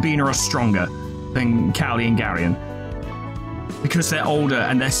think Geb and Bina are stronger than Callie and Garion. Because they're older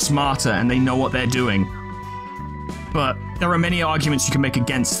and they're smarter and they know what they're doing. But there are many arguments you can make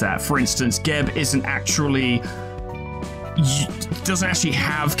against that. For instance, Geb doesn't actually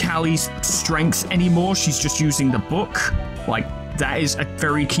have Callie's strength anymore. She's just using the book. Like, that is a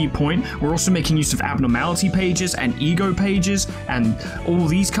very key point. We're also making use of abnormality pages and ego pages and all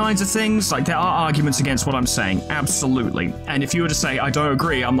these kinds of things. Like, there are arguments against what I'm saying, absolutely. And if you were to say I don't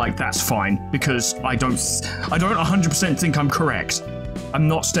agree, I'm like, that's fine, because I don't 100% think I'm correct. I'm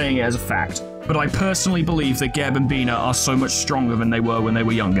not stating it as a fact, but I personally believe that Geb and Bina are so much stronger than they were when they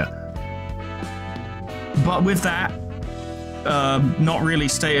were younger. But with that, not really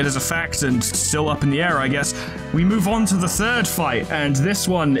stated as a fact and still up in the air, I guess, we move on to the third fight, and this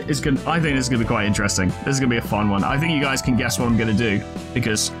one is I think this is gonna be quite interesting. This is gonna be a fun one. I think you guys can guess what I'm gonna do,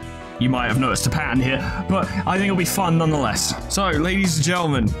 because you might have noticed a pattern here, but I think it'll be fun nonetheless. So, ladies and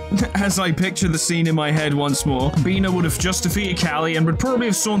gentlemen, as I picture the scene in my head once more, Bina would have just defeated Callie and would probably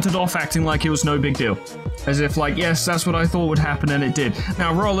have sauntered off acting like it was no big deal. As if, like, yes, that's what I thought would happen, and it did.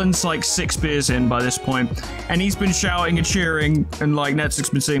 Now, Roland's like 6 beers in by this point, and he's been shouting and cheering, and like,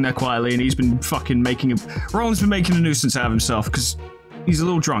 Netflix been sitting there quietly, and he's been fucking Roland's been making a nuisance out of himself, because he's a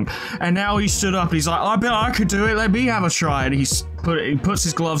little drunk. And now he stood up and he's like, I bet I could do it, let me have a try. And he puts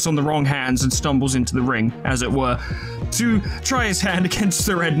his gloves on the wrong hands and stumbles into the ring, as it were, to try his hand against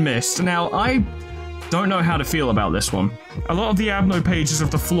the red mist. Now, I don't know how to feel about this one. A lot of the abno pages of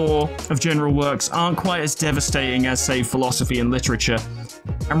the floor of general works aren't quite as devastating as, say, philosophy and literature.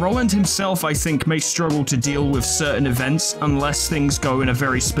 And Roland himself, I think, may struggle to deal with certain events unless things go in a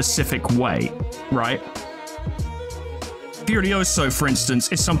very specific way, right? Furioso, for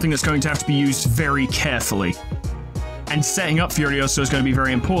instance, is something that's going to have to be used very carefully. And setting up Furioso is going to be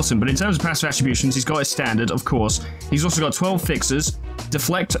very important, but in terms of passive attributions, he's got his standard, of course. He's also got 12 fixes,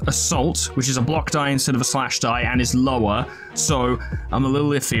 Deflect Assault, which is a block die instead of a slash die, and is lower, so I'm a little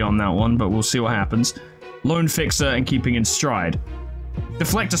iffy on that one, but we'll see what happens. Lone Fixer and Keeping in Stride.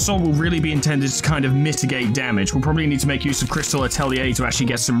 Deflect Assault will really be intended to kind of mitigate damage. We'll probably need to make use of Crystal Atelier to actually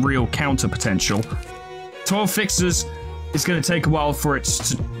get some real counter potential. 12 fixes. It's going to take a while for it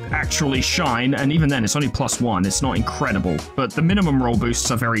to actually shine, and even then, it's only +1. It's not incredible, but the minimum roll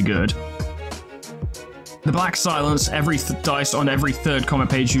boosts are very good. The Black Silence, every dice on every third combat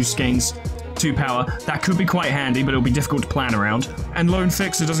page used gains 2 power. That could be quite handy, but it'll be difficult to plan around. And Lone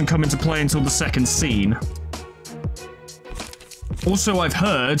Fixer doesn't come into play until the second scene. Also, I've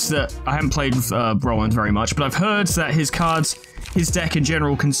heard that, I haven't played with Roland very much, but I've heard that his deck in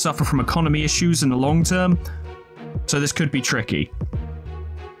general can suffer from economy issues in the long term. So this could be tricky.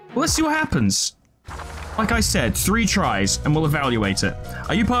 Well, let's see what happens. Like I said, 3 tries, and we'll evaluate it.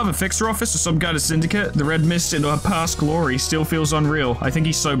 Are you part of a fixer office or some kind of syndicate? The red mist in her past glory still feels unreal. I think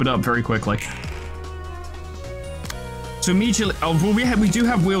he sobered up very quickly. So immediately, oh, well, we do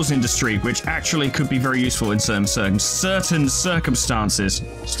have Wheels Industry, which actually could be very useful in certain circumstances.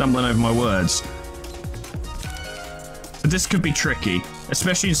 Stumbling over my words. But this could be tricky,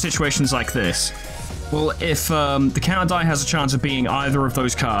 especially in situations like this. Well, if the counter die has a chance of being either of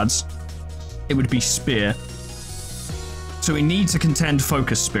those cards, it would be Spear. So we need to contend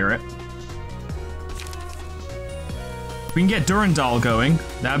Focus Spirit. We can get Durandal going.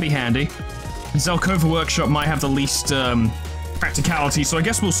 That'd be handy. Zelkova Workshop might have the least practicality, so I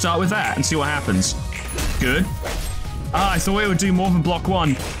guess we'll start with that and see what happens. Good. Ah, I thought it would do more than block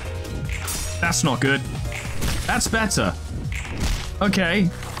 1. That's not good. That's better. Okay.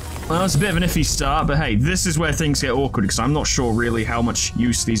 Well, it's a bit of an iffy start, but hey, this is where things get awkward because I'm not sure really how much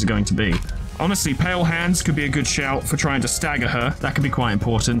use these are going to be. Honestly, Pale Hands could be a good shout for trying to stagger her. That could be quite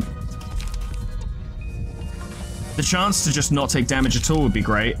important. The chance to just not take damage at all would be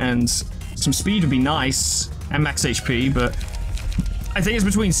great, and some speed would be nice, and max HP, but I think it's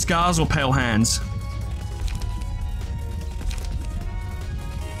between Scars or Pale Hands.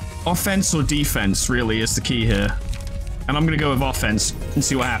 Offense or defense really is the key here. And I'm gonna go with offense and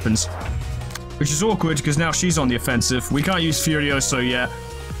see what happens. Which is awkward because now she's on the offensive. We can't use Furioso yet.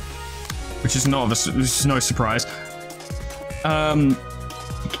 Which is no surprise.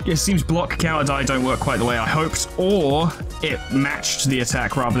 It seems block, counter, die don't work quite the way I hoped, or it matched the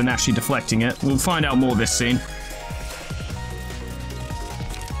attack rather than actually deflecting it. We'll find out more this scene.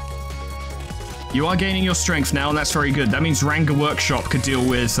 You are gaining your strength now, and that's very good. That means Ranga Workshop could deal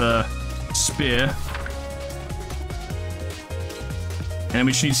with Spear. And then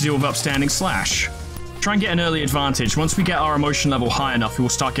we just need to deal with Upstanding Slash. Try and get an early advantage. Once we get our emotion level high enough, we will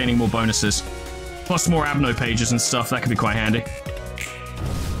start gaining more bonuses. Plus more Abno pages and stuff, that could be quite handy.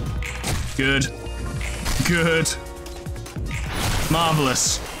 Good. Good.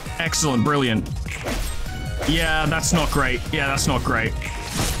 Marvelous. Excellent. Brilliant. Yeah, that's not great. Yeah, that's not great.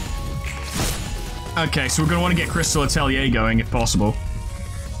 Okay, so we're going to want to get Crystal Atelier going if possible.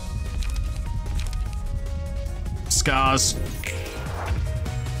 Scars.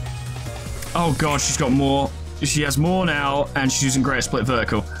 Oh god, she's got more. She has more now, and she's using Greater Split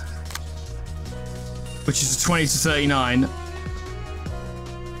Vertical. Which is a 20 to 39.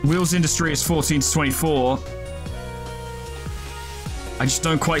 Wheels Industry is 14 to 24. I just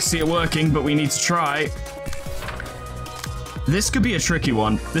don't quite see it working, but we need to try. This could be a tricky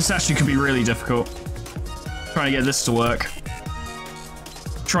one. This actually could be really difficult. Trying to get this to work.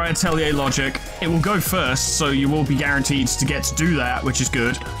 Try Atelier Logic. It will go first, so you will be guaranteed to get to do that, which is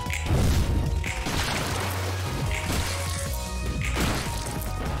good.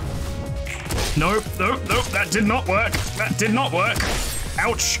 Nope, nope, nope, that did not work. That did not work.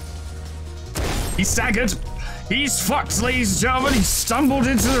 Ouch. He's staggered. He's fucked, ladies and gentlemen. He's stumbled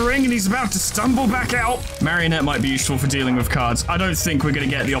into the ring and he's about to stumble back out. Marionette might be useful for dealing with cards. I don't think we're going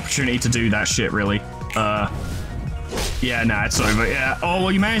to get the opportunity to do that shit, really. Yeah, nah, it's over. Yeah. Oh,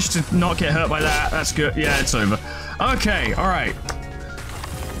 well, you managed to not get hurt by that. That's good. Yeah, it's over. Okay, all right.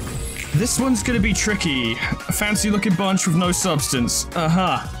 This one's going to be tricky. A fancy-looking bunch with no substance.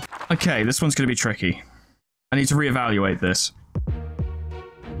 Uh-huh. Okay, this one's going to be tricky. I need to reevaluate this.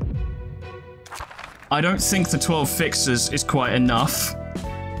 I don't think the 12 fixes is quite enough.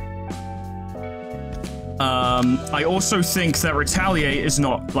 I also think that Retaliate is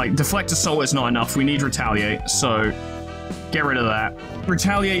not, like, Deflect Assault is not enough. We need Retaliate, so get rid of that.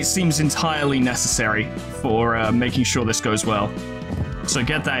 Retaliate seems entirely necessary for making sure this goes well. So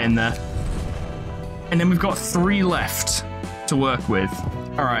get that in there. And then we've got 3 left to work with.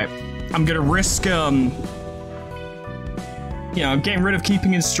 All right, I'm gonna risk, you know, getting rid of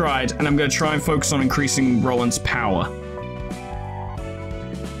Keeping in Stride, and I'm gonna try and focus on increasing Roland's power.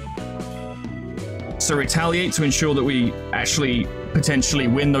 So Retaliate to ensure that we actually potentially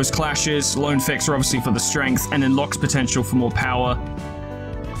win those clashes. Lone Fixer obviously for the strength, and then Locke's potential for more power.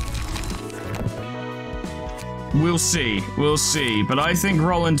 We'll see, but I think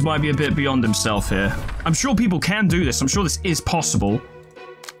Roland might be a bit beyond himself here. I'm sure people can do this, I'm sure this is possible.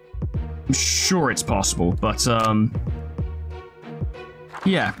 I'm sure it's possible, but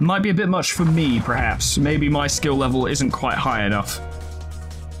yeah, might be a bit much for me, perhaps. Maybe my skill level isn't quite high enough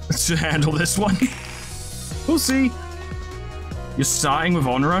to handle this one. We'll see. You're starting with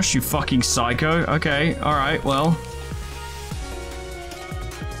Onrush, you fucking psycho? Okay, alright, well.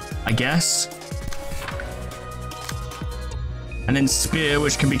 I guess. And then Spear,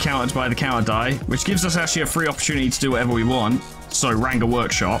 which can be countered by the counter die, which gives us actually a free opportunity to do whatever we want. So, Ranga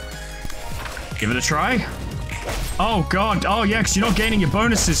Workshop. Give it a try. Oh god, oh yeah, because you're not gaining your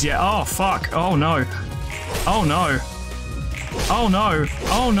bonuses yet. Oh fuck, oh no. Oh no. Oh no,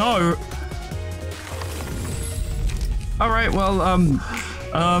 oh no. Alright, well,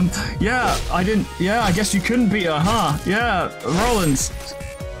 yeah, I guess you couldn't beat her, huh? Yeah, Roland,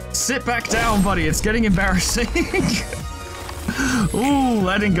 sit back down, buddy, it's getting embarrassing. Ooh,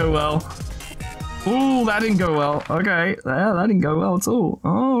 that didn't go well. Ooh, that didn't go well. Okay, yeah, that didn't go well at all.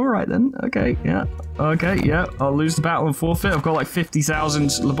 Oh, alright then, okay, yeah. Okay, yeah, I'll lose the battle and forfeit. I've got like 50,000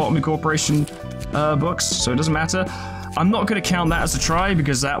 Lobotomy Corporation books, so it doesn't matter. I'm not going to count that as a try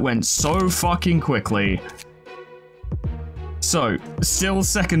because that went so fucking quickly. So, still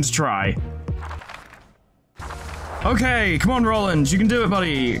second try. Okay, come on, Roland. You can do it,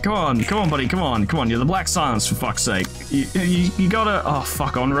 buddy. Come on, buddy. Come on. You're the Black Silence, for fuck's sake. You gotta... Oh,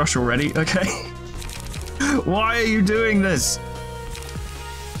 fuck, onrush already. Okay. Why are you doing this?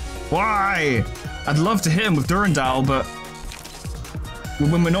 Why? I'd love to hit him with Durandal, but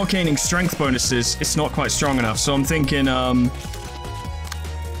when we're not gaining strength bonuses, it's not quite strong enough. So I'm thinking,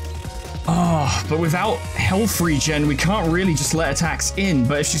 but without health regen, we can't really just let attacks in.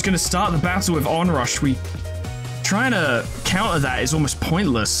 But if she's going to start the battle with onrush, trying to counter that is almost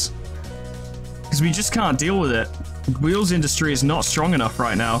pointless. Because we just can't deal with it. Wheels Industry is not strong enough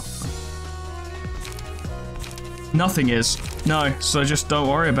right now. Nothing is. No, so just don't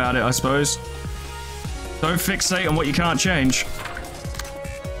worry about it, I suppose. Don't fixate on what you can't change.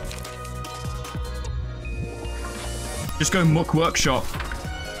 Just go Mook Workshop.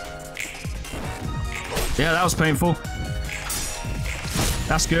 Yeah, that was painful.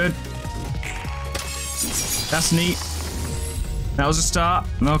 That's good. That's neat. That was a start.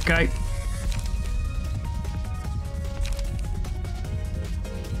 Okay.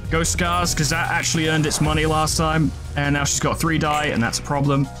 Go Scars, because that actually earned its money last time. And now she's got 3 die, and that's a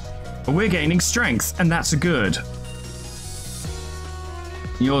problem. But we're gaining strength, and that's a good.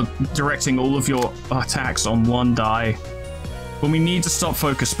 You're directing all of your attacks on 1 die. But we need to stop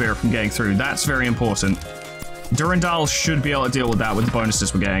Focus Spirit from getting through. That's very important. Durandal should be able to deal with that with the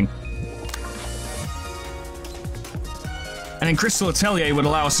bonuses we're getting. And then Crystal Atelier would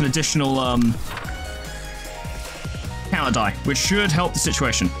allow us an additional counter die, which should help the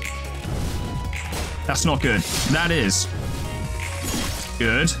situation. That's not good. That is.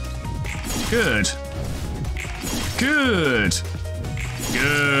 Good. Good. Good.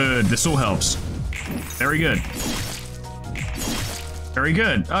 Good. This all helps. Very good. Very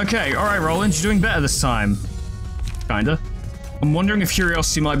good. Okay, alright, Roland, you're doing better this time. Kinda. I'm wondering if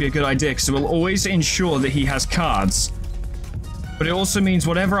Curiosity might be a good idea, because it will always ensure that he has cards. But it also means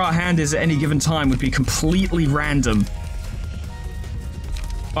whatever our hand is at any given time would be completely random.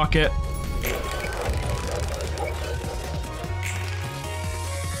 Fuck it.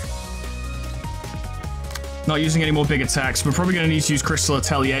 Not using any more big attacks. We're probably going to need to use Crystal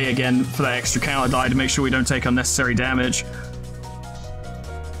Atelier again for that extra counter die to make sure we don't take unnecessary damage.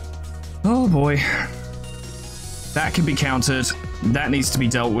 Oh boy. That can be countered. That needs to be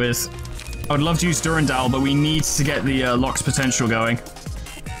dealt with. I would love to use Durandal, but we need to get the Locke's potential going.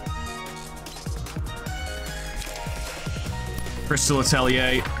 Crystal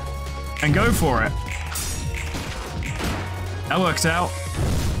Atelier. And go for it. That worked out.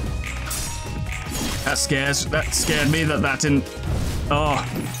 That scared me that didn't... Oh.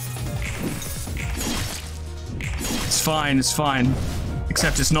 It's fine, it's fine.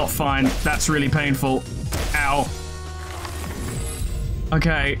 Except it's not fine. That's really painful. Ow.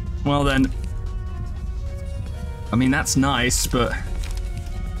 Okay, well then. I mean, that's nice, but...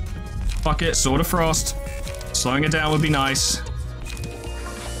 Fuck it, Sword of Frost. Slowing it down would be nice.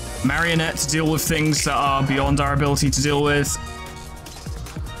 Marionette to deal with things that are beyond our ability to deal with.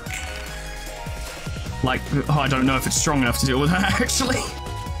 Like, oh, I don't know if it's strong enough to deal with that, actually.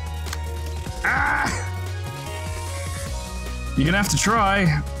 Ah! You're gonna have to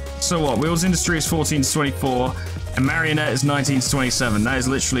try. So what? Wheels Industry is 14 to 24, and Marionette is 19 to 27. That is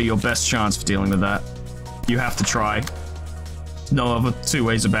literally your best chance for dealing with that. You have to try. No other 2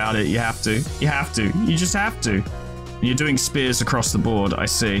 ways about it. You have to. You have to. You just have to. And you're doing spears across the board, I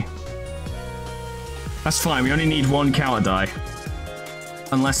see. That's fine. We only need 1 counter die.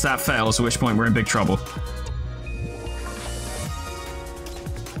 Unless that fails, at which point we're in big trouble.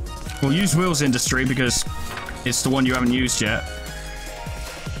 We'll use Wheels Industry because it's the one you haven't used yet.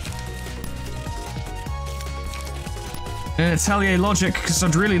 And Atelier Logic, because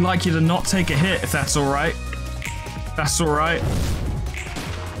I'd really like you to not take a hit, if that's alright. That's alright.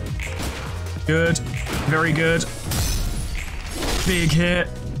 Good. Very good. Big hit.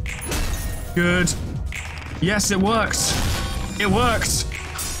 Good. Yes, it worked. It worked.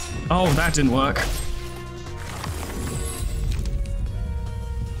 Oh, that didn't work.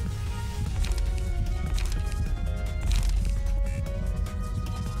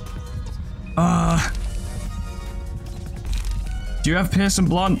 Do you have Pierce and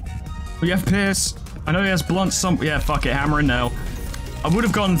Blunt? Oh, you have Pierce. I know he has Blunt some... Yeah, fuck it. Hammer and Nail. I would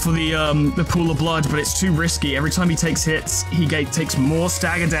have gone for the Pool of Blood, but it's too risky. Every time he takes hits, he takes more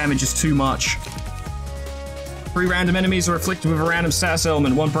stagger damage. It's too much. 3 random enemies are afflicted with a random status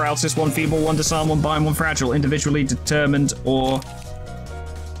element. 1 paralysis, 1 feeble, 1 disarm, 1 bind, 1 fragile. Individually determined, or...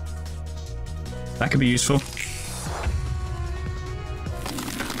 That could be useful.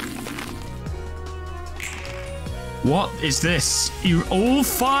 What is this? You all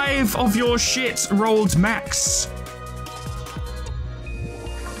 5 of your shit rolled max.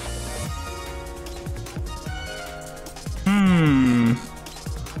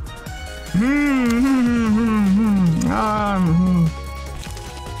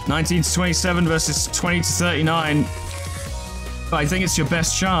 19 to 27 versus 20 to 39. I think it's your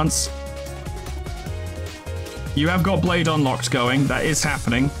best chance. You have got Blade unlocked going. That is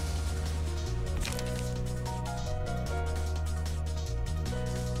happening.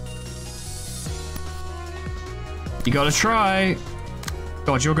 You gotta try.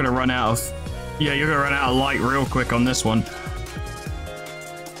 God, you're gonna run out of... Yeah, you're gonna run out of light real quick on this one.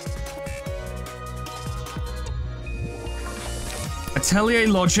 Atelier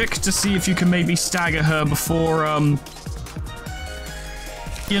logic to see if you can maybe stagger her before,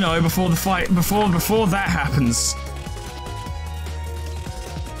 you know, before the fight, before that happens.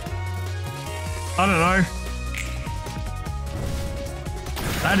 I don't know.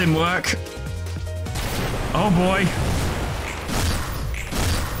 That didn't work. Oh boy.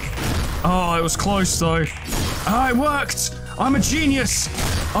 Oh, it was close though. Oh, it worked! I'm a genius!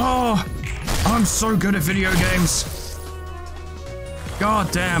 Oh, I'm so good at video games.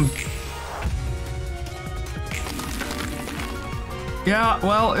 God damn. Yeah,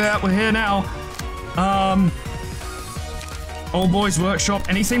 well, yeah, we're here now. Old Boys Workshop,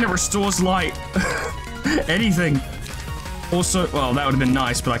 anything that restores light. Anything. Also, well, that would have been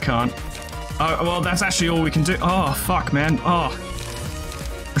nice, but I can't. Well, that's actually all we can do. Oh, fuck, man. Oh.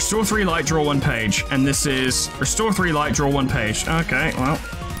 Restore 3 light, draw 1 page. And this is restore 3 light, draw 1 page. Okay, well,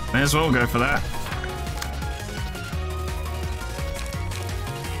 may as well go for that.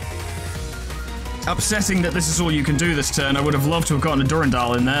 Upsetting that this is all you can do this turn. I would have loved to have gotten a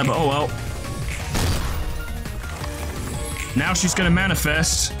Durandal in there, but oh well. Now she's gonna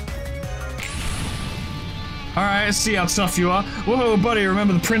manifest. Alright, let's see how tough you are. Whoa, buddy,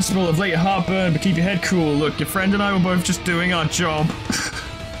 remember the principle of let your heart burn, but keep your head cool. Look, your friend and I were both just doing our job.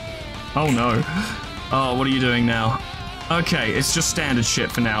 Oh no. Oh, what are you doing now? Okay, it's just standard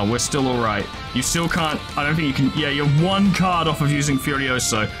shit for now. We're still alright. You still can't... I don't think you can... Yeah, you're 1 card off of using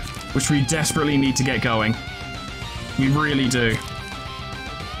Furioso, which we desperately need to get going. We really do.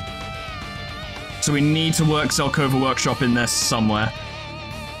 So we need to work Zelkova Workshop in there somewhere.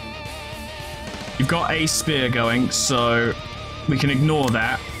 You've got a spear going, so we can ignore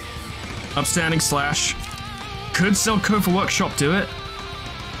that. Upstanding slash. Could Zelkova Workshop do it?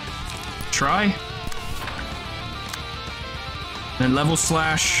 Try. Then level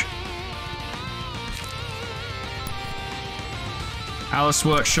slash. Alice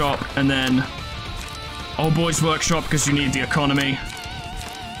Workshop, and then Old Boys Workshop because you need the economy.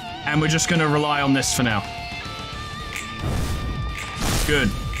 And we're just going to rely on this for now. Good.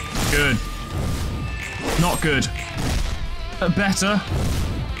 Good. Not good. Better.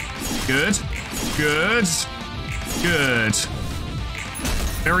 Good. Good. Good.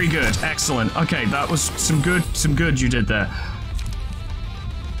 Very good. Excellent. Okay, that was some good you did there.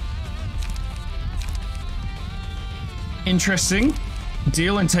 Interesting.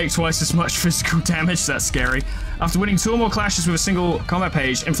 Deal and take twice as much physical damage. That's scary. After winning 2 or more clashes with a single combat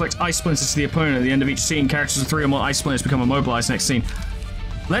page, inflict ice splinters to the opponent. At the end of each scene, characters with 3 or more ice splinters become immobilized next scene.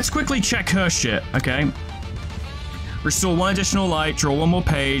 Let's quickly check her shit, okay? Restore 1 additional light, draw 1 more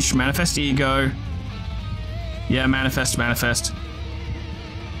page, manifest ego. Yeah, manifest.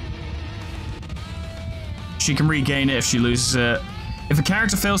 She can regain it if she loses it. If a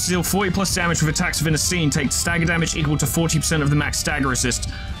character fails to deal 40 plus damage with attacks within a scene, take stagger damage equal to 40% of the max stagger resist.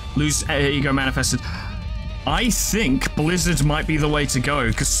 Lose ego manifested. I think Blizzard might be the way to go,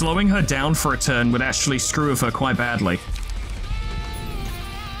 because slowing her down for a turn would actually screw with her quite badly.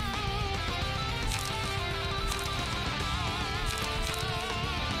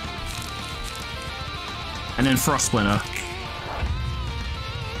 And then Frost Splinter.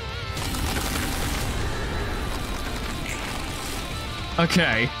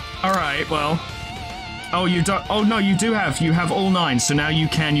 Okay. Alright, well. Oh, you don't. Oh, no, you do have. You have all 9, so now you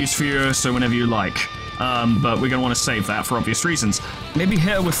can use Furioso whenever you like. But we're gonna want to save that for obvious reasons. Maybe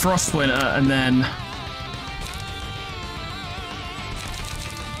hit her with Frost Splinter and then.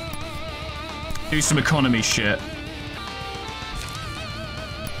 Do some economy shit.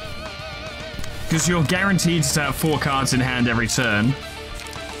 Because you're guaranteed to have 4 cards in hand every turn.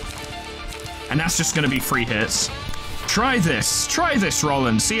 And that's just going to be free hits. Try this,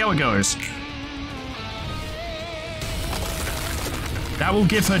 Roland. See how it goes. That will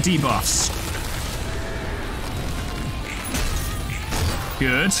give her debuffs.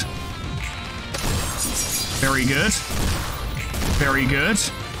 Good. Very good. Very good.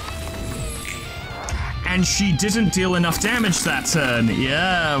 And she didn't deal enough damage that turn.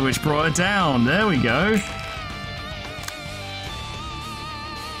 Yeah, which brought her down. There we go.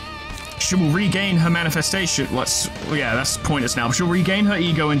 she will regain her manifestation. Yeah, that's pointless now. But she'll regain her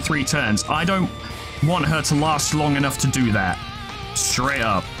ego in 3 turns. I don't want her to last long enough to do that. Straight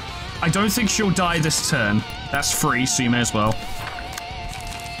up. I don't think she'll die this turn. That's free, so you may as well.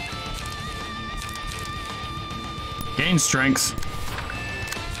 Gain strength.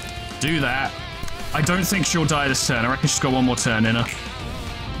 Do that. I don't think she'll die this turn. I reckon she's got 1 more turn in her.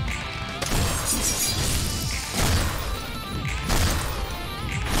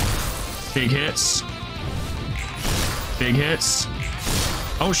 Big hits. Big hits.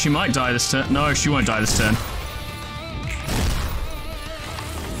 Oh, she might die this turn. No, she won't die this turn.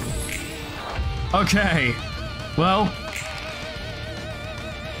 Okay. Well.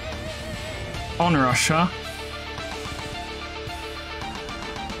 Onrush, huh?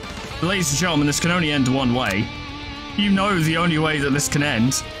 Ladies and gentlemen, this can only end one way. You know the only way that this can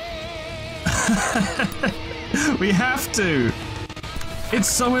end. We have to. It's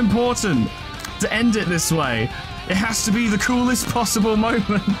so important to end it this way. It has to be the coolest possible moment.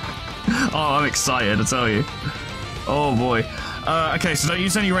 Oh, I'm excited, I tell you. Oh boy. Okay, so don't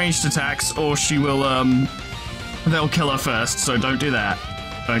use any ranged attacks or she will, they'll kill her first, so don't do that.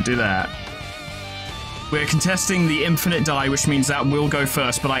 Don't do that. We're contesting the infinite die, which means that will go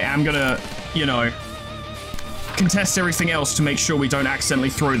first, but I am gonna, you know, contest everything else to make sure we don't accidentally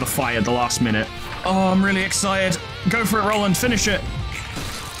throw the fight at the last minute. Oh, I'm really excited. Go for it, Roland. Finish it.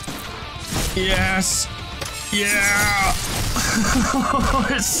 Yes. Yeah. Oh,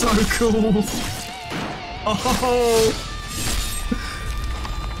 it's so cool. Oh.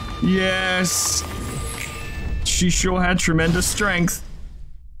 Yes. She sure had tremendous strength.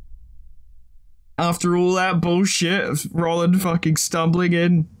 After all that bullshit of Roland fucking stumbling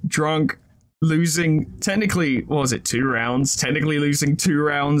in, drunk, losing, technically, what was it, 2 rounds? Technically losing 2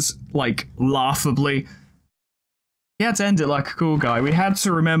 rounds, like, laughably. He had to end it like a cool guy. We had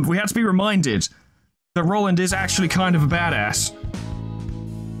to be reminded that Roland is actually kind of a badass.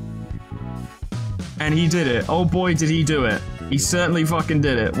 And he did it. Oh boy, did he do it. He certainly fucking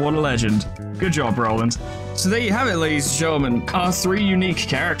did it. What a legend. Good job, Roland. So there you have it, ladies and gentlemen. Our 3 unique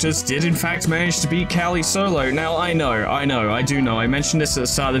characters did in fact manage to beat Callie solo. Now, I do know. I mentioned this at the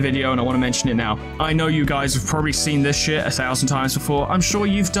start of the video and I want to mention it now. I know you guys have probably seen this shit 1,000 times before. I'm sure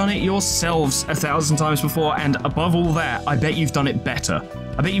you've done it yourselves 1,000 times before, and above all that, I bet you've done it better.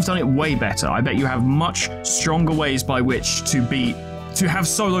 I bet you've done it way better. I bet you have much stronger ways by which to have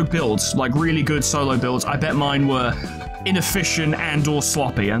solo builds, like really good solo builds. I bet mine were inefficient and or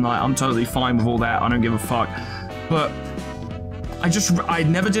sloppy, and I'm totally fine with all that. I don't give a fuck. But I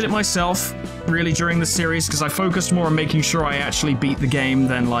never did it myself really during the series because I focused more on making sure I actually beat the game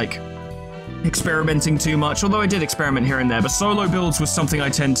than like experimenting too much, although I did experiment here and there. But solo builds was something I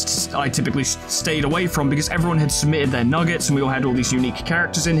typically stayed away from because everyone had submitted their nuggets and we all had all these unique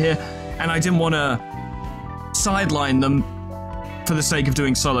characters in here, and I didn't want to sideline them for the sake of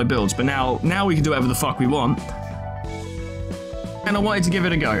doing solo builds. But now we can do whatever the fuck we want. And I wanted to give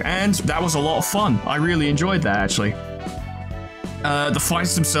it a go, and that was a lot of fun. I really enjoyed that, actually. The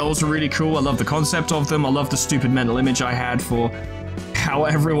fights themselves were really cool. I love the concept of them. I love the stupid mental image I had for how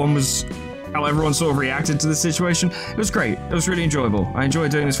everyone sort of reacted to the situation. It was great. It was really enjoyable. I enjoyed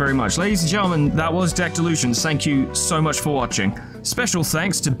doing this very much. Ladies and gentlemen, that was Delusions. Thank you so much for watching. Special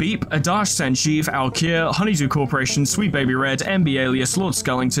thanks to Beep, Adash Sanjeev, Alkir, Honeydew Corporation, Sweet Baby Red, MB Alias, Lord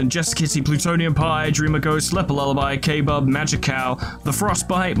Skullington, Jess Kitty, Plutonium Pie, Dreamer Ghost, Leper Lullaby, K-Bub, Magic Cow, The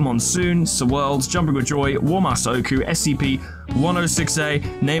Frostbite, Monsoon, Sir World, Jumping with Joy, Warmaster Oku, SCP, 106A,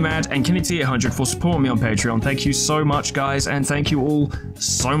 Namad, and Kinity100 for supporting me on Patreon. Thank you so much, guys, and thank you all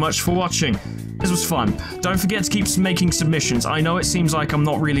so much for watching. This was fun. Don't forget to keep making submissions. I know it seems like I'm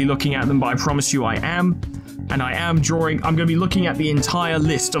not really looking at them, but I promise you I am. And I am drawing. I'm going to be looking at the entire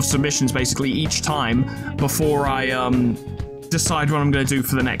list of submissions basically each time before I decide what I'm going to do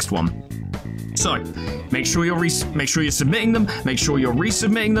for the next one. So, make sure you're submitting them, make sure you're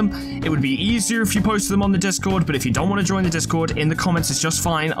resubmitting them. It would be easier if you posted them on the Discord, but if you don't want to join the Discord, in the comments it's just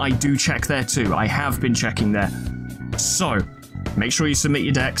fine. I do check there too. I have been checking there. So, make sure you submit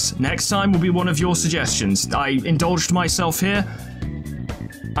your decks. Next time will be one of your suggestions. I indulged myself here.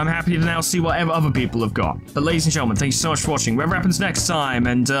 I'm happy to now see whatever other people have got. But ladies and gentlemen, thank you so much for watching. Whatever happens next time,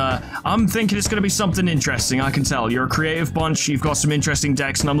 and I'm thinking it's going to be something interesting, I can tell. You're a creative bunch, you've got some interesting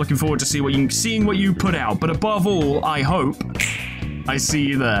decks, and I'm looking forward to seeing what you put out. But above all, I hope I see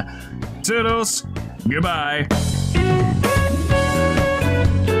you there. Toodles, goodbye.